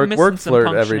I from think I'm work missing some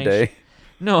flirt every day. punctuation.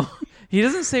 No, he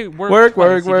doesn't say work. Work.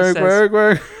 twice. He just says,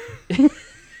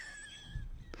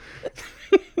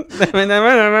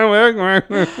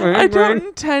 I don't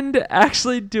intend to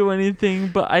actually do anything,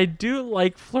 but I do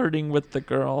like flirting with the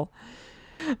girl.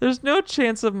 There's no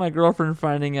chance of my girlfriend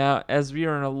finding out, as we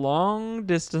are in a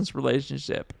long-distance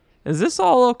relationship. Is this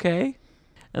all okay?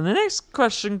 And the next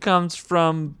question comes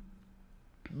from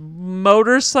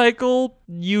Motorcycle,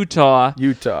 Utah.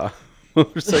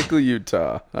 Motorcycle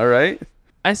Utah. All right.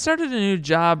 I started a new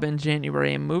job in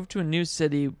January and moved to a new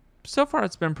city. So far,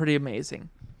 it's been pretty amazing.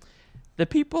 The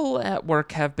people at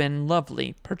work have been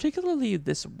lovely, particularly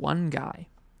this one guy.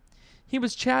 He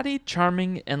was chatty,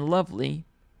 charming, and lovely,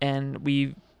 and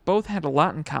we both had a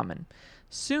lot in common.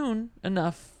 Soon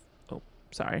enough,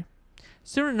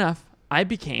 I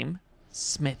became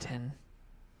smitten.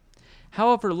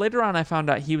 However, later on I found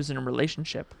out he was in a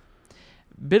relationship.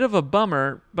 Bit of a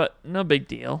bummer, but no big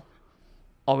deal.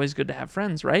 Always good to have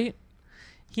friends, right?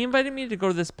 He invited me to go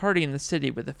to this party in the city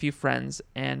with a few friends,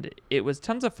 and it was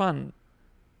tons of fun.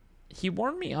 He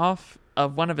warned me off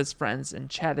of one of his friends and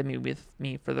chatted with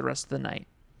me for the rest of the night.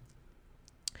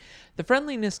 The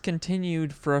friendliness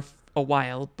continued for a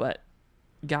while, but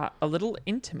got a little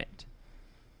intimate.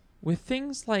 With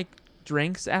things like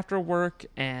drinks after work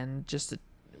and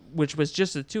which was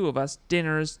just the two of us,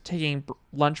 dinners, taking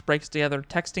lunch breaks together,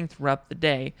 texting throughout the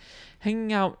day,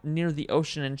 hanging out near the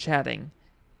ocean and chatting.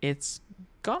 It's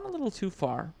gone a little too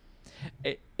far.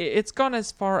 It's gone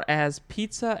as far as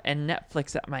pizza and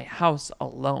Netflix at my house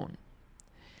alone.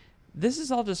 This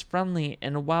is all just friendly,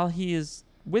 and while he is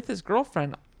with his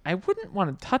girlfriend, I wouldn't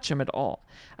want to touch him at all.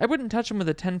 I wouldn't touch him with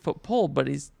a 10-foot pole, but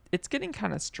it's getting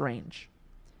kind of strange.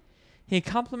 He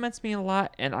compliments me a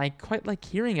lot, and I quite like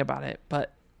hearing about it,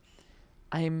 but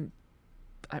I'm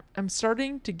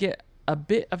starting to get a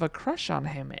bit of a crush on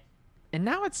him, and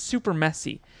now it's super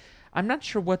messy. I'm not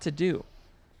sure what to do.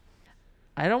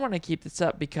 I don't want to keep this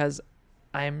up because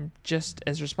I'm just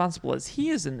as responsible as he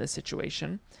is in this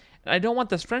situation, and I don't want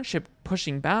this friendship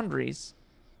pushing boundaries,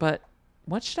 but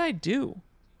what should I do?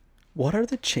 What are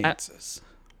the chances?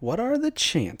 What are the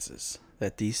chances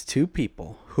that these two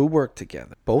people who work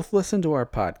together both listen to our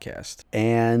podcast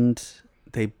and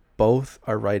they both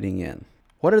are writing in?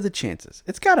 What are the chances?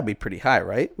 It's got to be pretty high,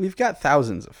 right? We've got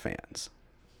thousands of fans.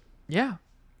 Yeah.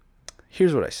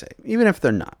 Here's what I say. Even if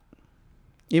they're not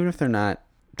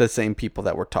the same people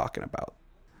that we're talking about.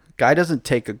 Guy doesn't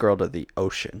take a girl to the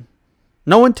ocean.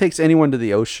 No one takes anyone to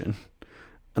the ocean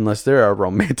unless there are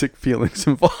romantic feelings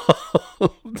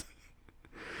involved.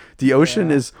 The ocean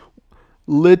is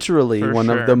literally For one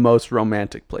sure. of the most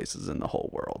romantic places in the whole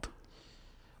world.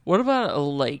 What about a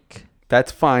lake?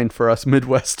 That's fine for us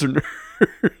Midwesterners.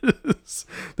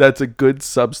 That's a good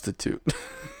substitute.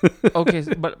 Okay,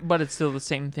 but it's still the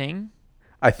same thing?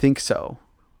 I think so.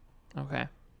 Okay.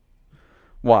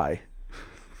 Why?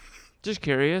 Just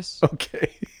curious.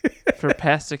 Okay. For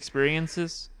past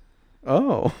experiences.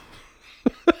 Oh.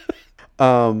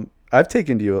 I've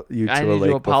taken you to I a need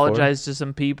lake to apologize to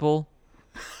some people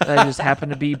that I just happen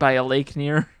to be by a lake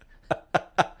near.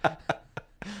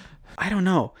 I don't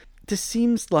know. This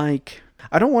seems like,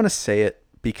 I don't want to say it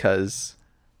because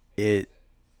it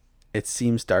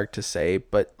seems dark to say,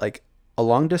 but like a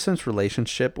long distance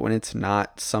relationship, when it's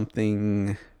not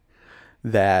something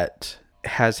that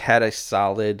has had a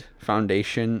solid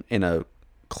foundation in a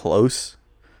close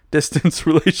distance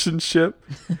relationship,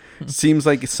 seems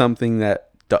like it's something that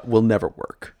will never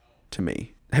work to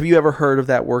me. Have you ever heard of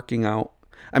that working out?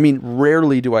 I mean,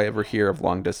 rarely do I ever hear of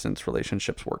long distance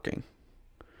relationships working.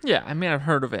 Yeah, I mean, I've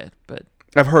heard of it, but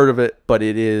I've heard of it, but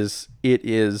it is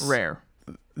rare.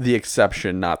 the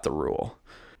exception, not the rule.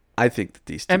 I think that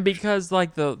these two, And because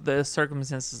like the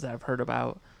circumstances that I've heard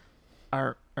about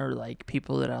are like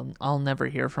people that I'll never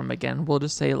hear from again. We'll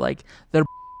just say like they're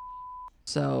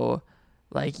so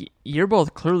like you're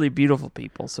both clearly beautiful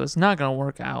people, so it's not gonna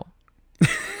work out.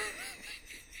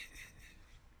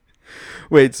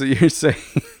 wait, so you're saying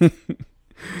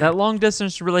That long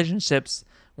distance relationships,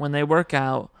 when they work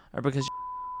out, are because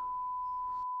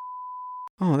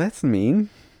oh, that's mean.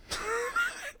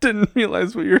 Didn't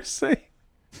realize what you were saying.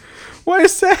 Why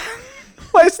is that?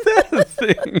 Why is that a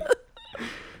thing?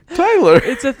 Tyler,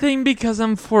 it's a thing because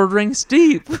I'm 4 drinks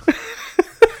deep.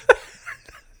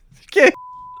 can't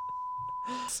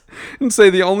and say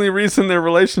the only reason their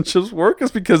relationships work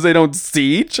is because they don't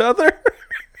see each other.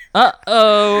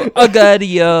 Uh-oh,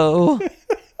 Agadio.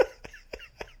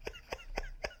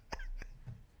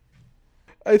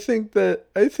 I think that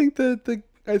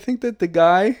the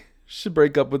guy should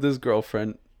break up with his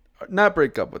girlfriend. Not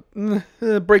break up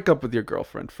with your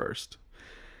girlfriend first.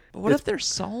 But what if they're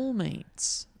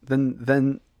soulmates?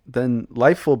 Then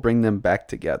life will bring them back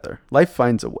together. Life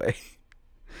finds a way.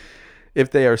 If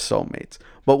they are soulmates.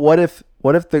 But what if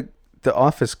the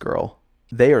office girl,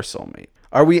 they are soulmate?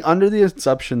 Are we under the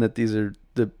assumption that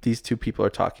these two people are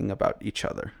talking about each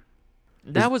other?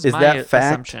 That was is my that fact?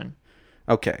 assumption.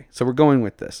 Okay, so we're going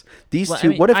with this. These Well, two. I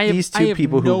mean, what if I have- these I two have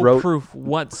people no who wrote proof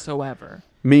whatsoever?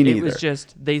 me neither? It was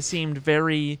just they seemed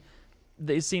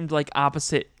like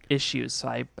opposite issues.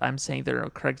 So I'm saying they're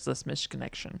a Craigslist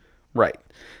misconnection. Right.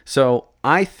 So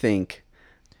I think.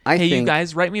 Hey, you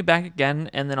guys, write me back again,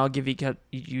 and then I'll give each other's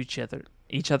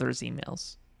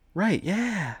emails. Right.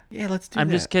 Yeah. Yeah. Let's do that.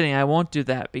 I'm just kidding. I won't do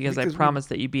that because I Because we- promised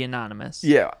that you'd be anonymous.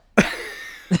 Yeah.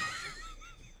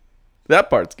 That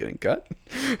part's getting cut.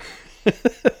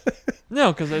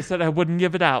 No, because I said I wouldn't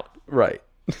give it out. Right.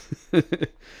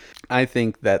 I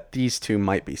think that these two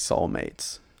might be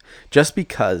soulmates. Just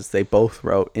because they both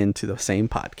wrote into the same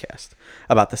podcast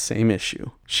about the same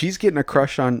issue. She's getting a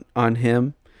crush on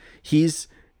him. He's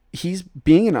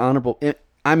being an honorable.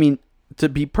 I mean, to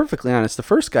be perfectly honest, the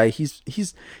first guy, he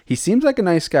seems like a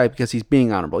nice guy because he's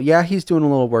being honorable. Yeah, he's doing a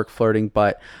little work flirting,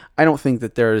 but I don't think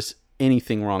that there's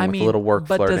anything wrong with a little work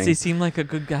but flirting. does he seem like a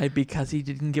good guy because he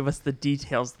didn't give us the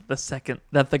details the second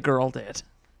that the girl did?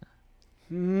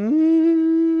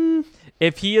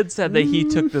 If he had said that he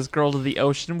took this girl to the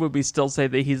ocean, would we still say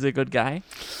that he's a good guy?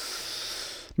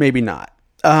 Maybe not.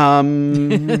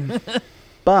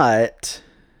 But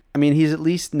I mean, he's at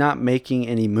least not making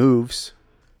any moves.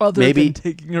 Other Maybe- than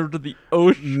taking her to the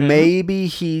ocean. Maybe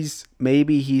he's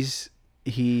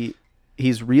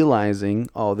realizing,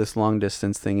 oh, this long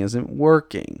distance thing isn't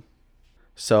working.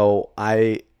 So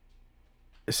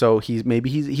he's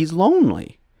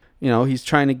lonely. You know, he's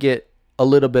trying to get a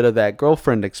little bit of that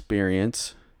girlfriend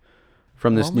experience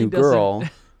from this Lonely new girl.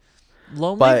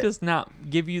 Lonely but- does not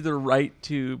give you the right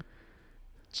to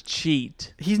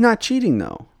cheat, He's not cheating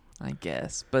though. I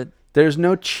guess. But There's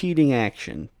no cheating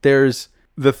action.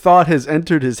 The thought has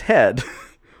entered his head,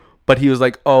 but he was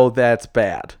like, "Oh, that's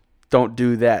bad. Don't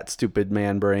do that, stupid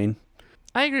man brain."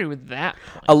 I agree with that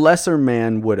point. A lesser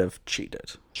man would have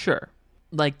cheated. Sure.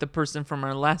 Like the person from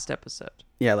our last episode.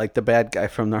 Yeah, like the bad guy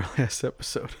from our last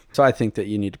episode. So I think that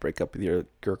you need to break up with your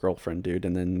girlfriend, dude,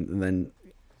 and then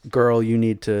girl, you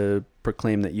need to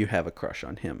proclaim that you have a crush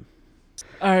on him.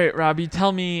 All right, Robbie,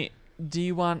 tell me, do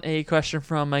you want a question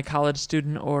from a college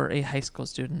student or a high school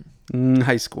student?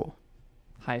 High school.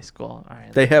 High school. All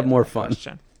right. They let's have get more to the fun.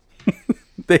 question.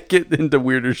 They get into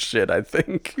weirder shit, I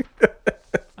think.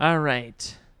 All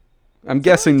right. I'm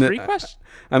guessing Three that questions.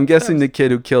 I'm guessing the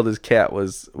kid who killed his cat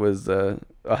was a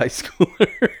high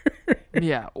schooler.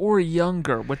 Yeah, or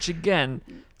younger, which again,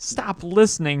 stop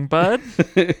listening, bud.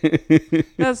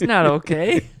 That's not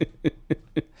okay.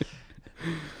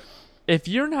 If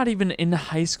you're not even in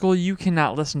high school, you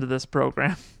cannot listen to this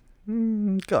program.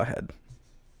 Go ahead.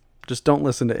 Just don't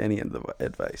listen to any of the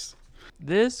advice.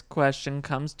 This question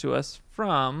comes to us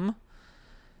from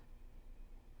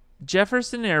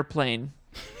Jefferson Airplane.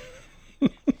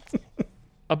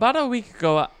 About a week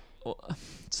ago,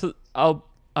 all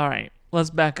right, let's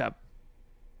back up.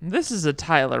 This is a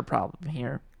Tyler problem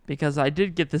here because I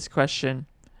did get this question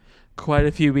quite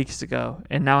a few weeks ago,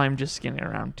 and now I'm just getting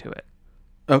around to it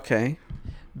Okay.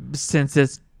 since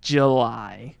it's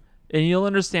July. And you'll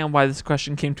understand why this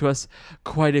question came to us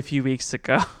quite a few weeks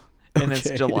ago, and it's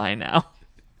Okay. July now.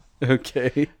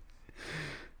 Okay.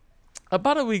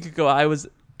 About a week ago, I was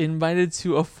invited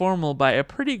to a formal by a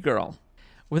pretty girl.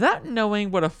 Without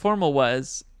knowing what a formal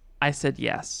was, I said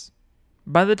yes.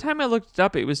 By the time I looked it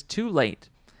up, it was too late.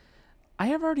 I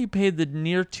have already paid the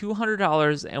near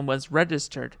 $200 and was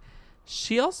registered.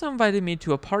 She also invited me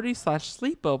to a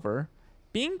party/sleepover.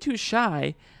 Being too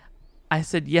shy, I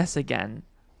said yes again.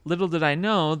 Little did I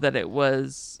know that it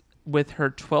was with her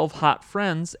 12 hot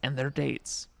friends and their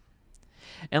dates.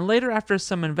 And later, after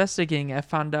some investigating, I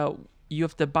found out you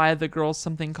have to buy the girls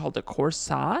something called a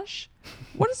corsage.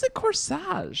 What is a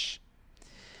corsage?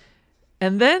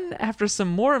 And then, after some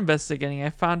more investigating, I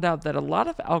found out that a lot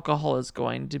of alcohol is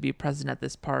going to be present at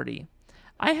this party.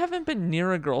 I haven't been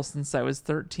near a girl since I was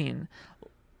 13,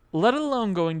 let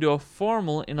alone going to a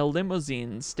formal in a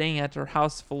limousine, staying at her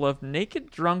house full of naked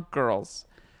drunk girls.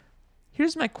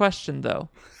 Here's my question, though.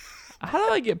 How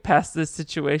do I get past this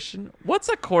situation? What's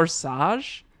a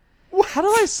corsage? How do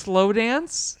I slow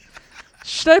dance?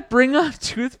 Should I bring a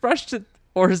toothbrush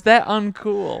or is that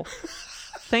uncool?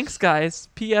 Thanks, guys.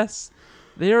 P.S.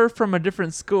 They are from a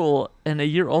different school and a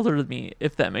year older than me,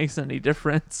 if that makes any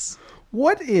difference.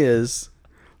 What is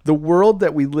the world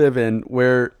that we live in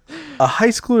where a high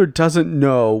schooler doesn't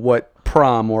know what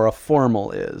prom or a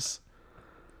formal is?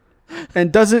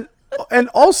 And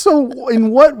also in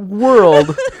what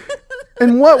world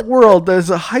does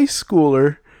a high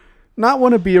schooler not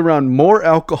want to be around more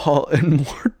alcohol and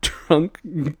more drunk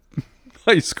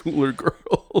high schooler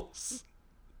girls?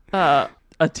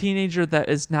 A teenager that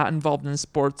is not involved in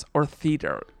sports or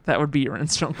theater. That would be your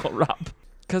answer, Uncle Rob.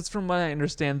 Because from what I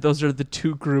understand, those are the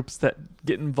two groups that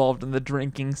get involved in the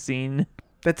drinking scene.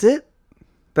 That's it?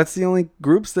 That's the only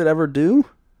groups that ever do?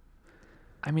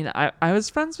 I mean, I was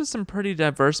friends with some pretty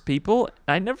diverse people.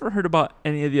 I never heard about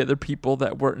any of the other people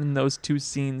that were in those two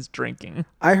scenes drinking.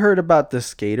 I heard about the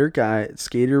skater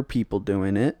people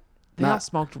doing it. They all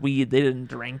smoked weed. They didn't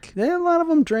drink. Yeah, a lot of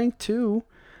them drank too.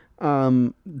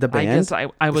 The band. I guess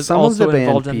I was some also of the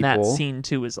involved band in that people- scene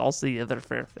too. Is also the other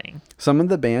fair thing. Some of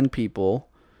the band people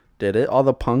did it. All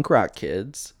the punk rock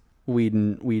kids, weed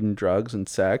and drugs and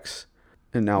sex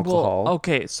and alcohol. Well,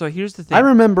 okay, so here's the thing. I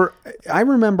remember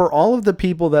all of the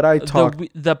people that I talked.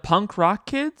 The punk rock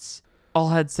kids all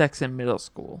had sex in middle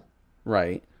school.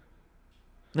 Right.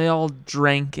 They all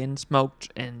drank and smoked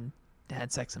and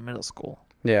had sex in middle school.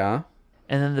 Yeah.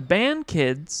 And then the band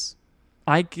kids,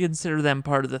 I consider them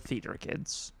part of the theater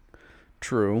kids.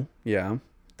 True. Yeah.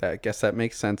 I guess that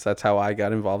makes sense. That's how I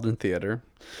got involved in theater.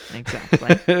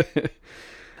 Exactly.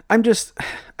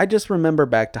 I just remember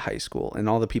back to high school, and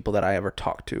all the people that I ever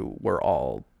talked to were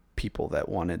all people that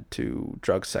wanted to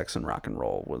drug, sex, and rock and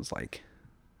roll.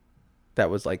 That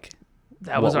was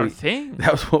our thing.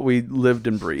 That was what we lived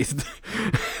and breathed.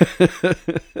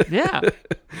 Yeah.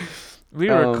 We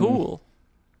were cool.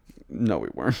 No, we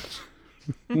weren't.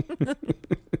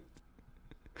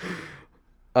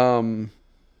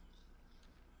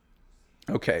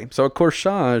 Okay, so a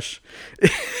corsage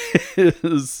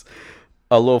is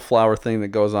a little flower thing that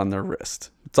goes on their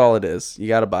wrist. That's all it is. You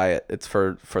got to buy it. It's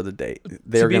for the date.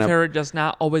 To be fair, it does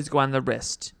not always go on the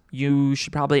wrist. You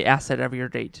should probably ask that every your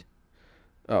date.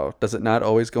 Oh, does it not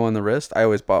always go on the wrist? I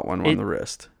always bought one on the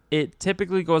wrist. It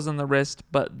typically goes on the wrist,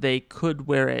 but they could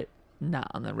wear it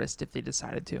not on the wrist if they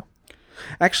decided to.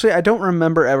 Actually, I don't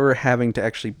remember ever having to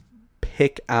actually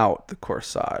pick out the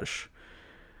corsage.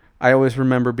 I always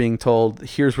remember being told,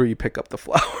 here's where you pick up the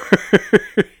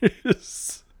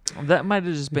flowers. That might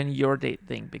have just been your date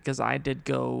thing, because I did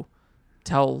go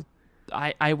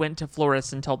I went to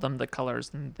florists and told them the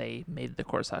colors, and they made the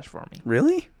corsage for me.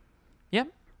 Really? Yep.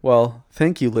 Well,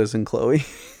 thank you, Liz and Chloe.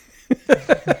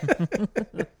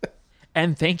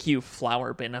 And thank you,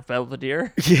 Flower Bin of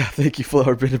Belvedere. Yeah, thank you,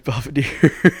 Flower Bin of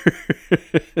Belvedere.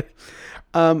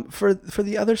 For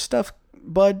the other stuff,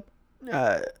 bud,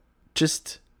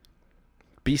 just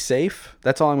be safe.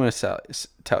 That's all I'm going to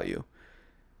tell you.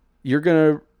 You're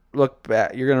going to look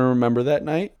back. You're going to remember that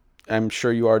night. I'm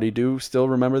sure you already do still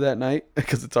remember that night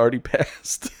because it's already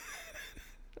passed.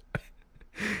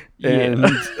 And,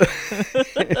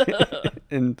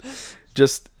 and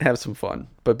just have some fun,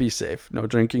 but be safe. No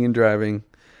drinking and driving.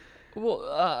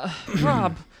 Well,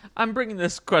 Rob, I'm bringing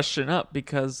this question up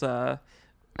because,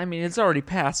 it's already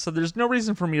passed, so there's no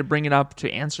reason for me to bring it up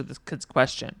to answer this kid's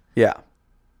question. Yeah.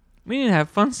 We need to have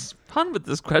fun with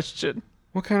this question.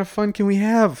 What kind of fun can we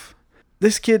have?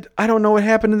 This kid, I don't know what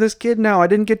happened to this kid now. I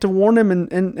didn't get to warn him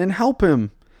and help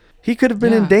him. He could have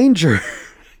been in danger.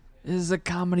 This is a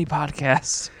comedy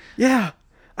podcast. Yeah,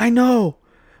 I know.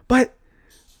 But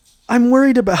I'm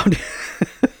worried about it.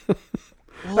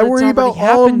 Well, I worry about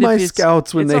all of my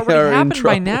scouts when they are in trouble.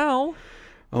 By now.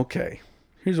 Okay,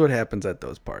 here's what happens at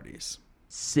those parties.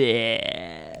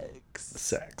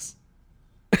 Sex.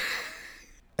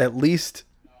 at least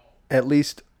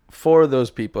 4 of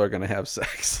those people are going to have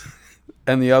sex.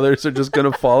 And the others are just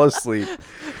going to fall asleep.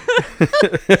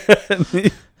 And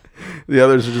the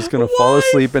others are just going to fall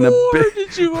asleep in a bed.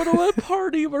 Did you go to a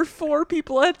party where 4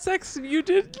 people had sex and you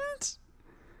didn't?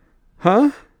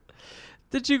 Huh?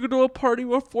 Did you go to a party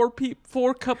where 4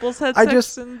 couples had I sex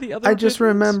just and the other I just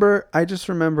didn't?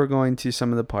 remember going to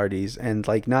some of the parties and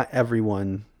like not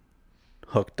everyone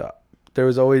hooked up. There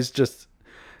was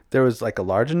like a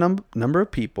large number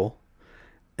of people,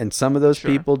 and some of those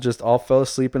Sure. people just all fell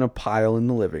asleep in a pile in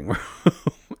the living room.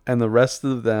 And the rest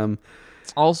of them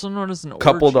Also known as an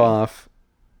coupled orgy. off.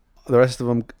 The rest of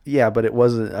them, yeah, but it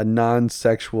wasn't a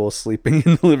non-sexual sleeping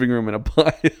in the living room in a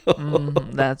pile.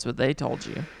 That's what they told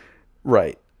you.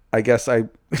 Right. I guess I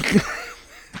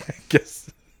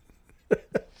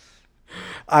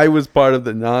I was part of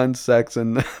the non-sex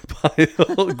and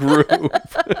pile group.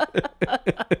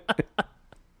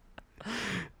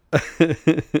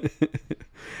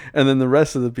 And then the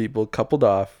rest of the people coupled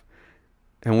off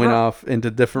and went Well, off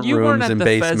into different You weren't rooms at and the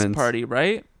basements. Fez party,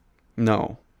 right?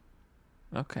 No.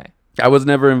 Okay. I was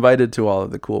never invited to all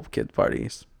of the cool kid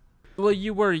parties. Well,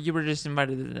 you were just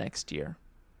invited the next year.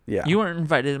 Yeah. You weren't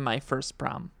invited to my first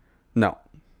prom. No.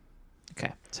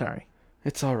 Okay, sorry.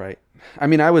 It's all right. I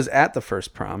mean, I was at the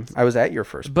first prom. I was at your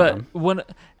first But prom. one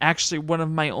of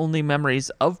my only memories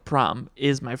of prom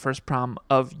is my first prom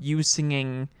of you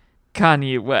singing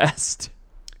Kanye West.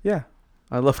 Yeah.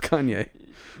 I love Kanye.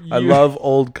 I You- love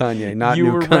old Kanye, not you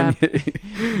new were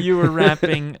Kanye. You were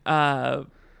rapping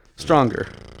Stronger.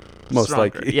 Most Stronger.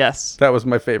 likely. Yes. That was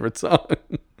my favorite song.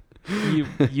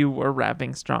 You were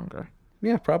rapping Stronger.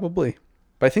 Yeah, probably.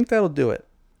 But I think that'll do it.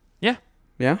 Yeah.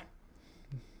 Yeah?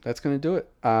 That's going to do it.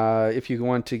 If you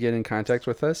want to get in contact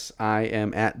with us, I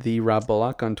am at the Rob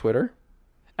Bullock on Twitter.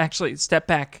 Actually, step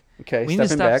back. Okay, We need to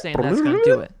stepping stop back. saying that's going to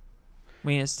do it.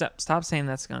 We need to stop saying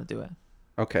that's going to do it.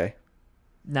 Okay.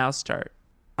 Now start.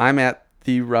 I'm at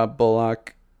the Rob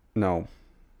Bullock. No.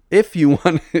 If you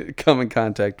want to come in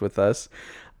contact with us,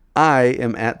 I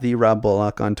am at the Rob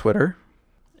Bullock on Twitter.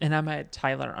 And I'm at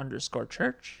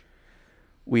Tyler_Church.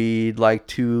 We'd like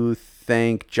to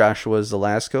thank Joshua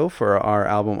Zelasco for our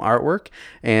album artwork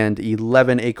and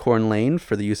 11 Acorn Lane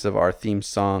for the use of our theme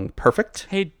song, Perfect.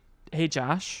 Hey,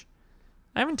 Josh.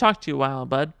 I haven't talked to you in a while,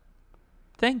 bud.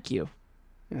 Thank you.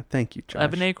 Yeah, thank you, Josh.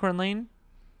 11 Acorn Lane.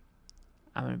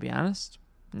 I'm going to be honest.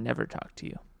 Never talked to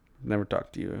you. Never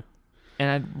talked to you. And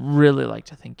I'd really like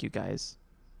to thank you guys.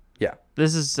 Yeah.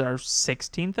 This is our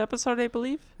 16th episode, I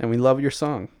believe. And we love your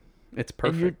song. It's And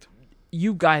perfect.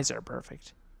 you guys are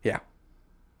perfect. Yeah.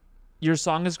 Your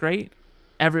song is great.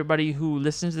 Everybody who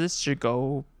listens to this should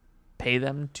go pay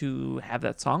them to have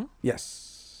that song.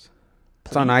 Yes.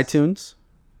 It's on Please. iTunes.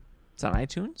 It's on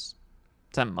iTunes.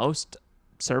 It's on most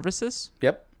services.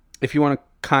 Yep. If you want to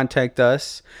contact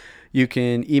us, you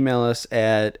can email us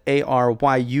at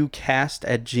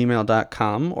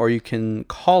aryucast@gmail.com, or you can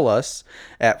call us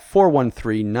at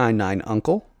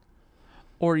 413-99-UNCLE.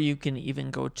 Or you can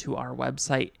even go to our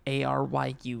website,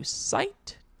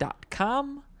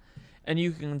 aryusite.com, and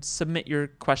you can submit your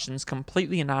questions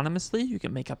completely anonymously. You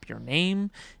can make up your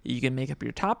name, you can make up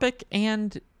your topic,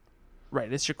 and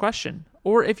write us your question.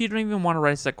 Or if you don't even want to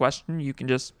write us a question, you can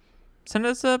just send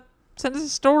us a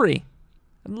story.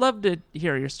 I'd love to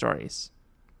hear your stories.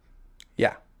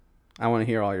 Yeah. I want to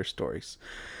hear all your stories.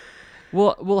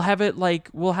 We'll have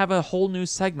a whole new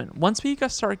segment. Once we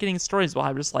start getting stories, we'll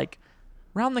have just like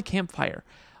round the campfire.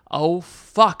 Oh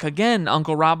fuck! Again,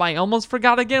 Uncle Rob, I almost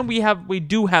forgot again. We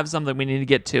do have something we need to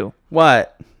get to.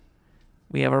 What?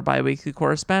 We have our bi-weekly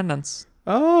correspondence.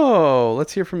 Oh,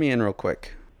 let's hear from Ian real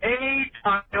quick. Hey,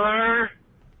 Tyler.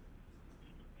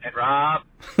 And Rob.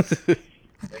 Did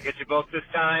I get you both this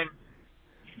time?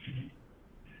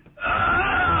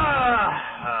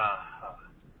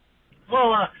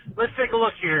 Well, let's take a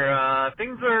look here.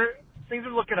 Things are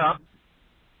looking up.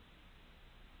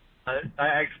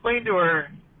 I explained to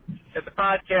her that the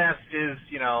podcast is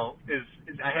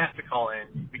I have to call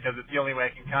in because it's the only way I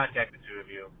can contact the two of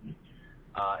you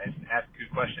and ask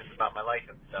good questions about my life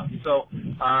and stuff. So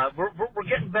we're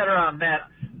getting better on that.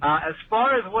 As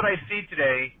far as what I see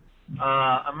today,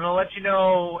 I'm going to let you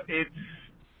know it's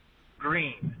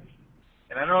green.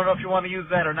 And I don't know if you want to use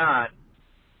that or not,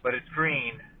 but it's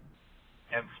green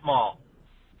and small.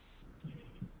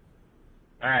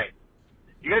 All right.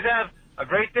 You guys have a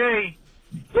great day.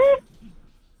 Whoop.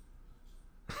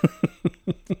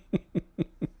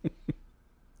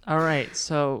 All right,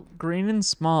 so green and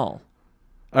small.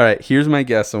 All right, here's my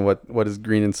guess on what is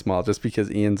green and small, just because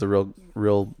Ian's a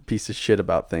real piece of shit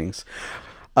about things.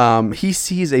 He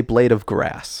sees a blade of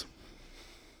grass.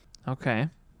 Okay.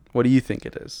 What do you think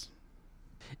it is?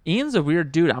 Ian's a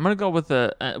weird dude. I'm gonna go with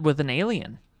an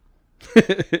alien.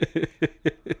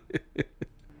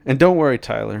 And don't worry,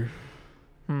 Tyler.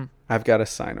 I've got to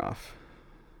sign off.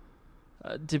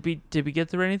 Did we get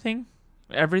through anything?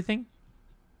 Everything?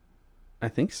 I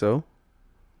think so.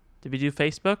 Did we do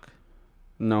Facebook?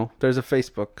 No, there's a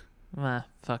Facebook.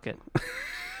 Fuck it.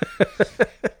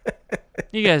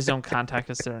 You guys don't contact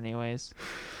us there anyways.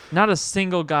 Not a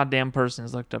single goddamn person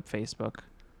has looked up Facebook.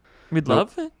 We'd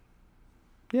love it.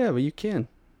 Yeah, but you can.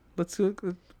 Let's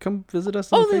come visit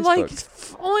us on Only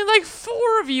Facebook. like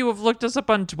 4 of you have looked us up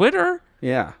on Twitter.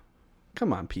 Yeah.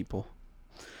 Come on, people.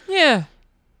 Yeah.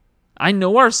 I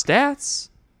know our stats.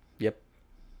 Yep.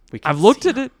 I've looked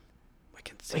at it. We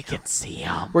can see. We can see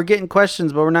them. We're getting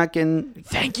questions, but we're not getting.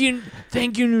 Thank you,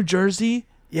 New Jersey.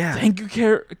 Yeah. Thank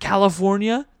you,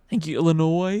 California. Thank you,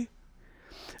 Illinois.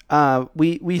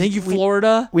 We Thank you,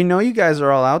 Florida. We know you guys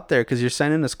are all out there because you're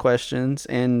sending us questions,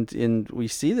 and we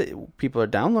see that people are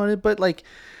downloading it. But like,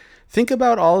 think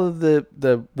about all of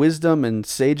the wisdom and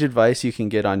sage advice you can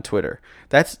get on Twitter.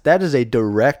 That is a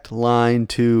direct line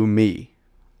to me.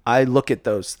 I look at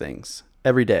those things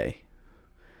every day.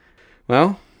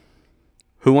 Well,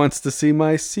 who wants to see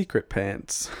my secret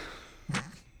pants?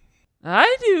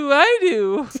 I do.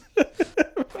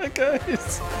 Bye,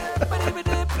 guys.